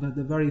coming, but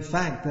the very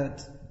fact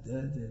that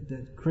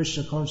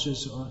Krishna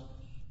consciousness or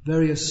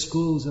various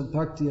schools of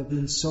bhakti have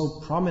been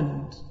so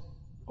prominent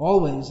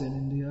always in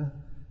India,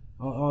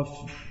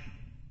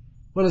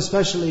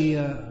 especially,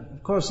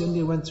 of course,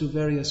 India went through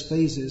various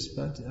phases,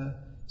 but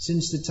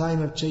since the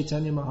time of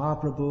Chaitanya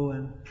Mahaprabhu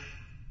and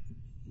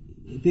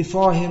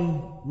before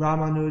him,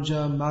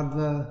 Ramanuja,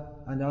 Madhva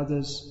and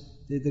others,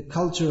 the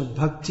culture of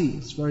bhakti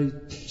is very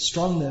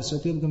strong there, so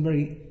people can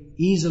very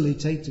easily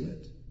take to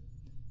it.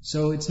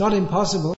 So it's not impossible.